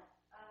 Yeah,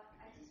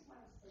 I just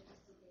want to say,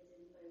 just in case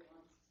anybody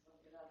wants to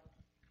look it up,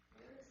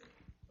 there is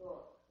a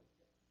book,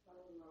 it's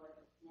probably more like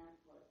a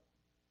pamphlet,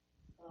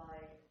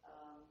 by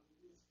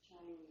these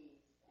Chinese,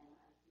 and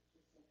I think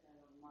he's some kind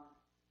of a monk,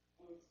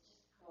 and it's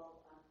just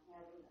called On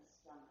Having a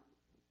Stomach.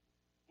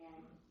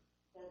 And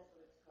that's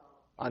what it's called.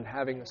 On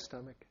Having a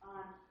Stomach?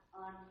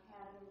 On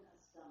Having a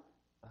Stomach.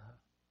 Uh-huh.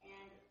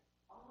 And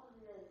all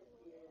of it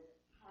is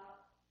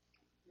how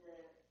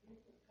the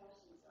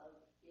repercussions of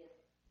if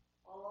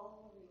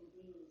all living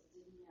beings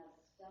didn't have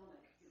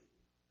stomachs,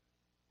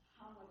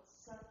 how much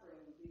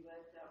suffering would be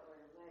wiped out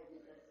right away,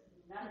 because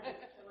none of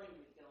the killing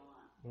would go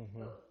on.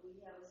 Mm-hmm. But we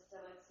have a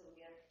stomach, so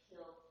we have to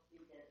kill the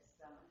dead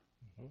stomach.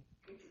 Mm-hmm.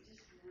 It's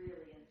just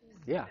really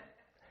interesting. Yeah.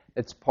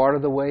 It's part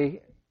of the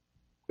way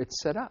it's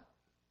set up.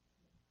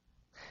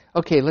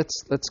 Okay,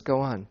 let's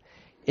go on.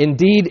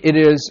 Indeed, it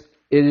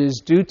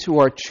is due to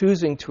our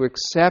choosing to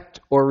accept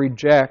or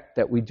reject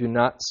that we do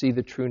not see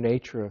the true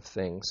nature of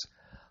things.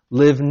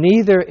 Live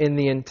neither in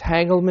the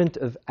entanglement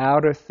of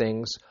outer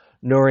things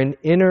nor in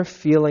inner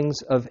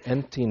feelings of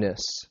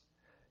emptiness.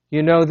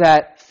 You know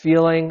that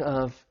feeling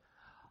of,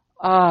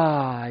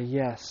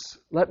 yes,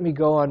 let me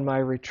go on my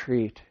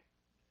retreat.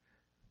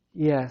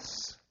 Yes,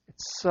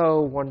 it's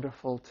so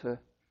wonderful to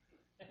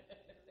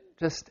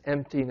just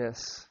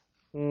emptiness.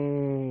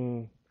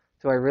 Do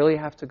I really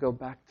have to go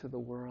back to the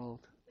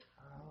world?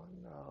 Oh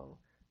no,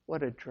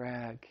 what a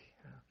drag.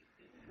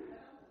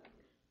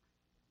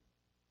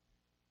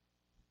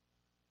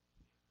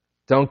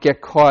 Don't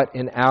get caught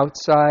in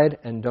outside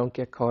and don't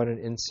get caught in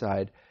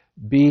inside.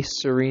 Be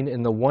serene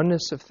in the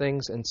oneness of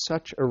things, and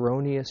such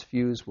erroneous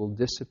views will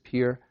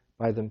disappear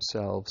by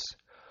themselves.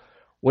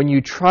 When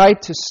you try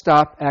to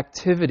stop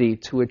activity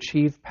to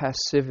achieve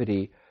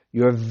passivity,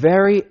 your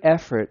very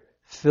effort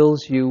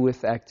fills you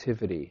with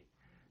activity.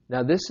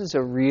 Now, this is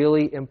a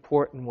really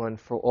important one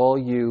for all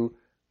you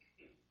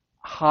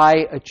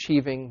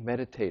high-achieving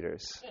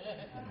meditators.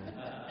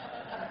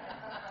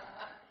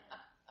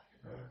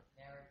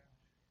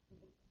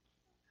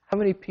 How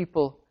many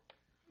people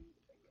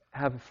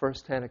have a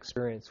first-hand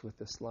experience with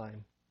this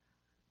line?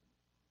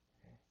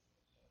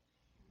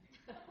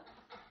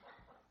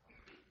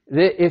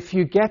 If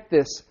you get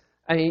this,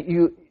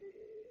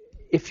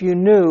 if you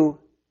knew,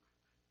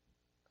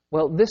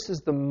 well, this is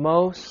the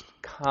most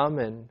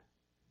common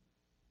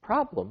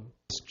problem.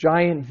 This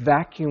giant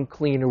vacuum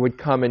cleaner would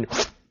come and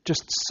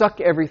just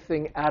suck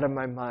everything out of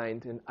my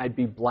mind, and I'd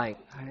be blank.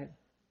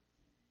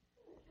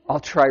 I'll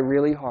try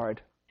really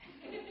hard.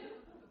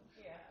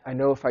 I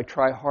know if I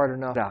try hard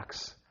enough,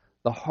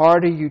 the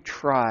harder you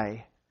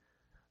try,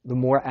 the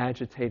more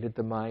agitated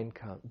the mind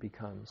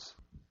becomes.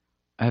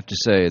 I have to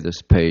say,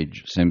 this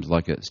page seems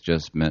like it's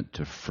just meant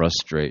to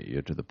frustrate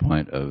you to the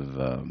point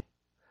of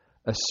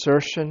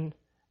assertion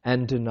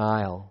and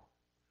denial.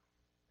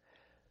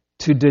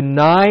 To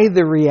deny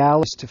the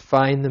reality is to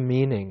find the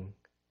meaning,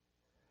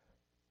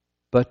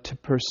 but to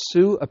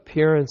pursue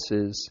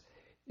appearances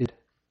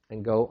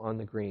and go on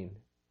the green,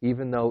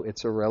 even though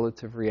it's a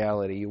relative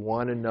reality. You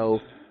want to know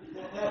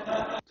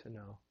to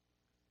know.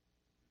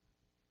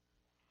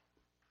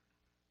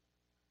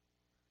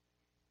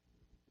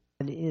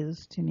 It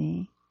is to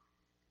me.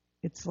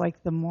 It's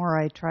like the more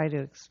I try to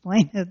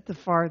explain it, the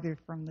farther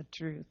from the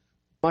truth.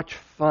 Much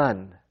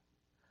fun.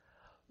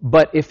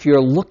 But if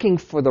you're looking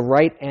for the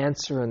right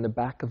answer in the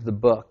back of the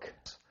book,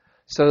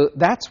 so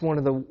that's one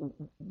of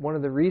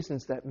the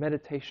reasons that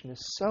meditation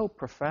is so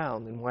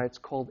profound and why it's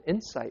called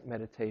insight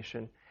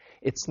meditation.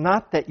 It's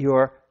not that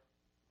you're,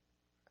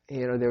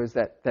 there was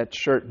that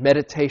shirt,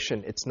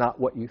 meditation, it's not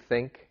what you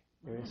think.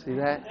 You see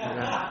that?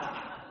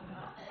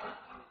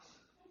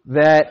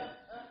 That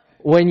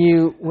when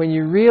you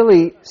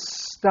really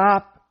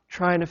stop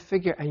trying to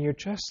figure, and you're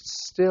just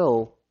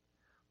still,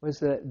 was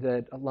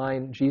that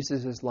line,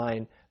 Jesus'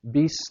 line,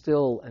 be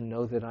still and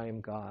know that I am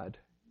God.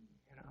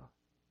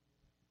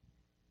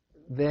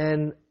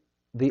 Then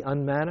the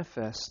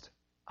unmanifest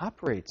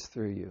operates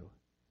through you.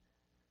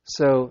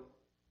 So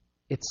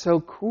it's so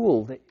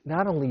cool that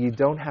not only you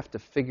don't have to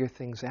figure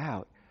things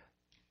out,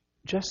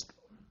 just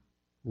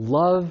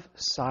love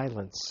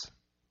silence,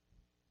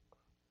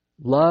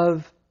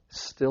 love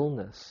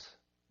stillness,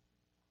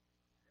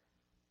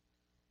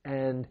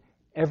 and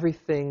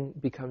everything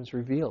becomes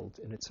revealed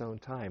in its own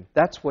time.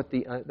 That's what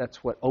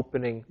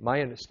opening, my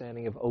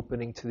understanding of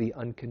opening to the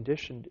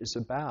unconditioned is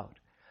about.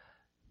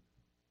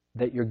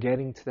 That you're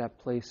getting to that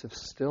place of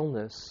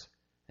stillness,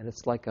 and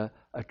it's like a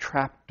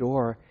trap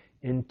door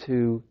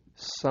into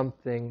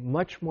something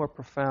much more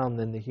profound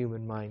than the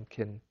human mind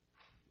can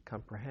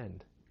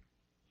comprehend.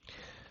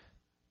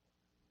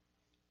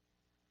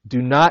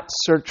 Do not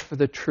search for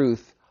the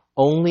truth,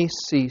 only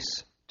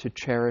cease to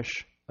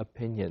cherish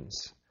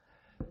opinions.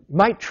 You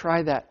might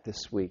try that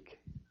this week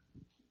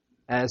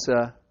as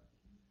a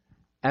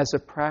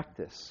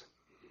practice.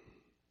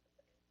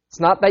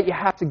 It's not that you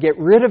have to get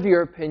rid of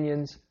your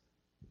opinions.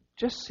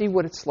 Just see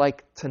what it's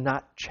like to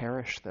not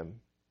cherish them.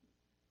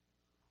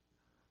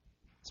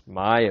 It's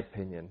my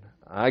opinion.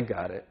 I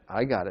got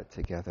it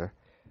together.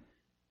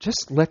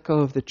 Just let go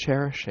of the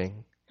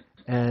cherishing,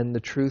 and the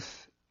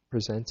truth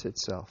presents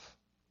itself.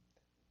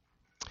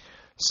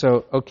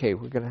 So, okay,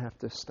 we're going to have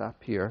to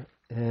stop here.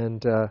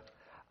 And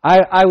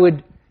I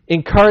would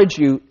encourage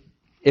you,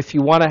 if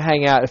you want to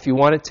hang out, if you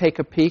want to take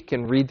a peek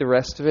and read the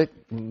rest of it,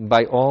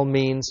 by all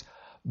means.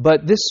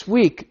 But this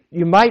week,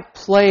 you might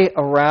play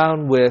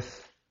around with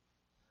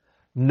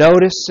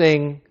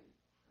noticing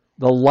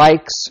the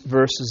likes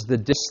versus the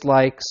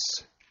dislikes,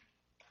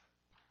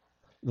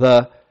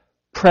 the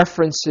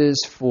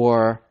preferences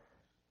for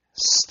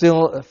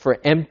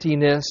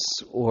emptiness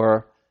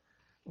or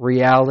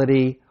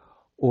reality,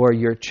 or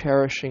your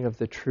cherishing of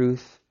the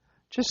truth.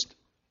 Just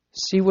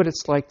see what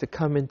it's like to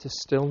come into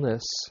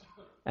stillness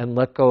and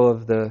let go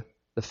of the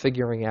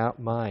figuring out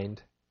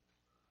mind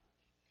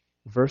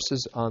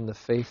versus on the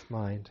faith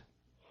mind.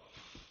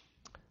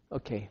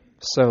 Okay,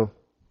 so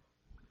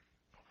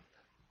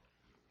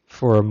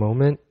for a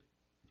moment,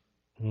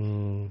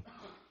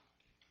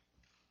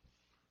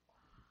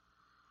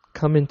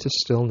 come into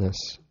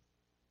stillness.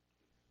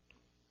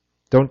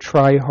 Don't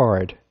try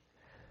hard.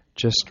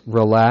 Just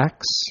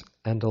relax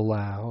and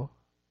allow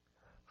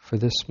for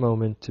this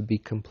moment to be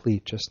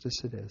complete just as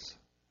it is.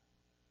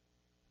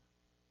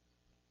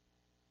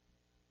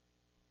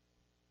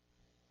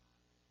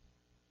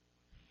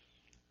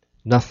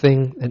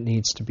 Nothing that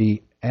needs to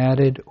be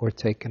added or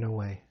taken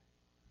away.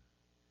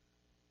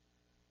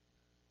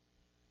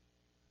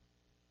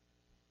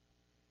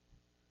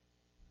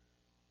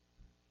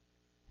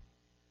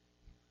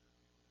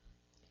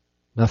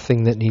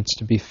 Nothing that needs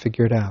to be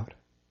figured out.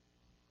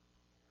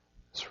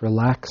 Just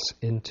relax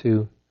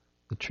into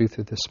the truth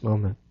of this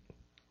moment.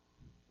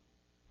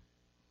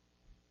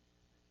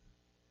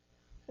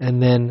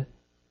 And then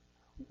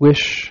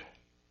wish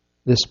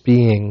this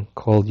being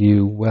called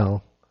you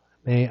well.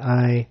 May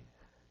I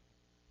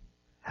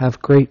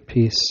have great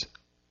peace.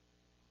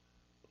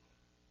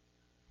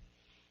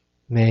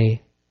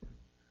 May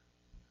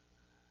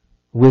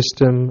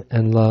wisdom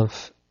and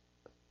love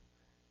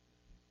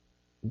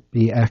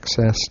be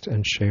accessed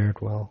and shared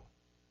well.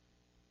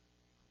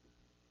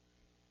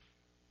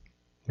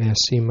 May I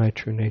see my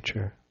true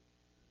nature.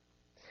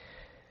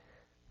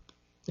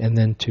 And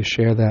then to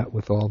share that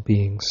with all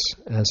beings.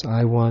 As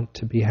I want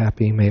to be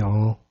happy, may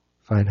all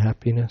find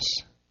happiness.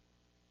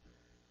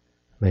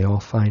 May all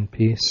find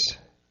peace.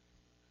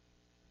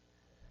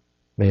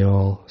 May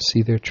all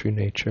see their true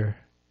nature.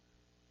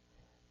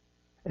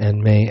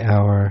 And may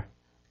our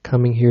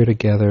coming here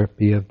together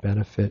be of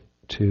benefit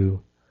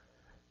to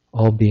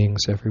all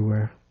beings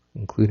everywhere,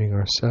 including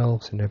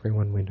ourselves and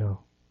everyone we know.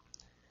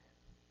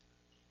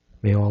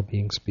 May all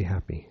beings be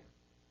happy.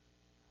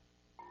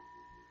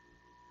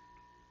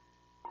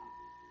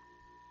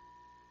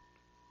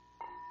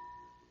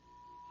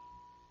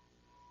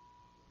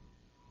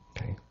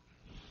 Okay.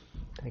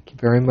 Thank you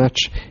very much.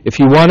 If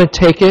you want to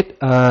take it,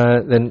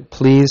 then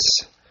please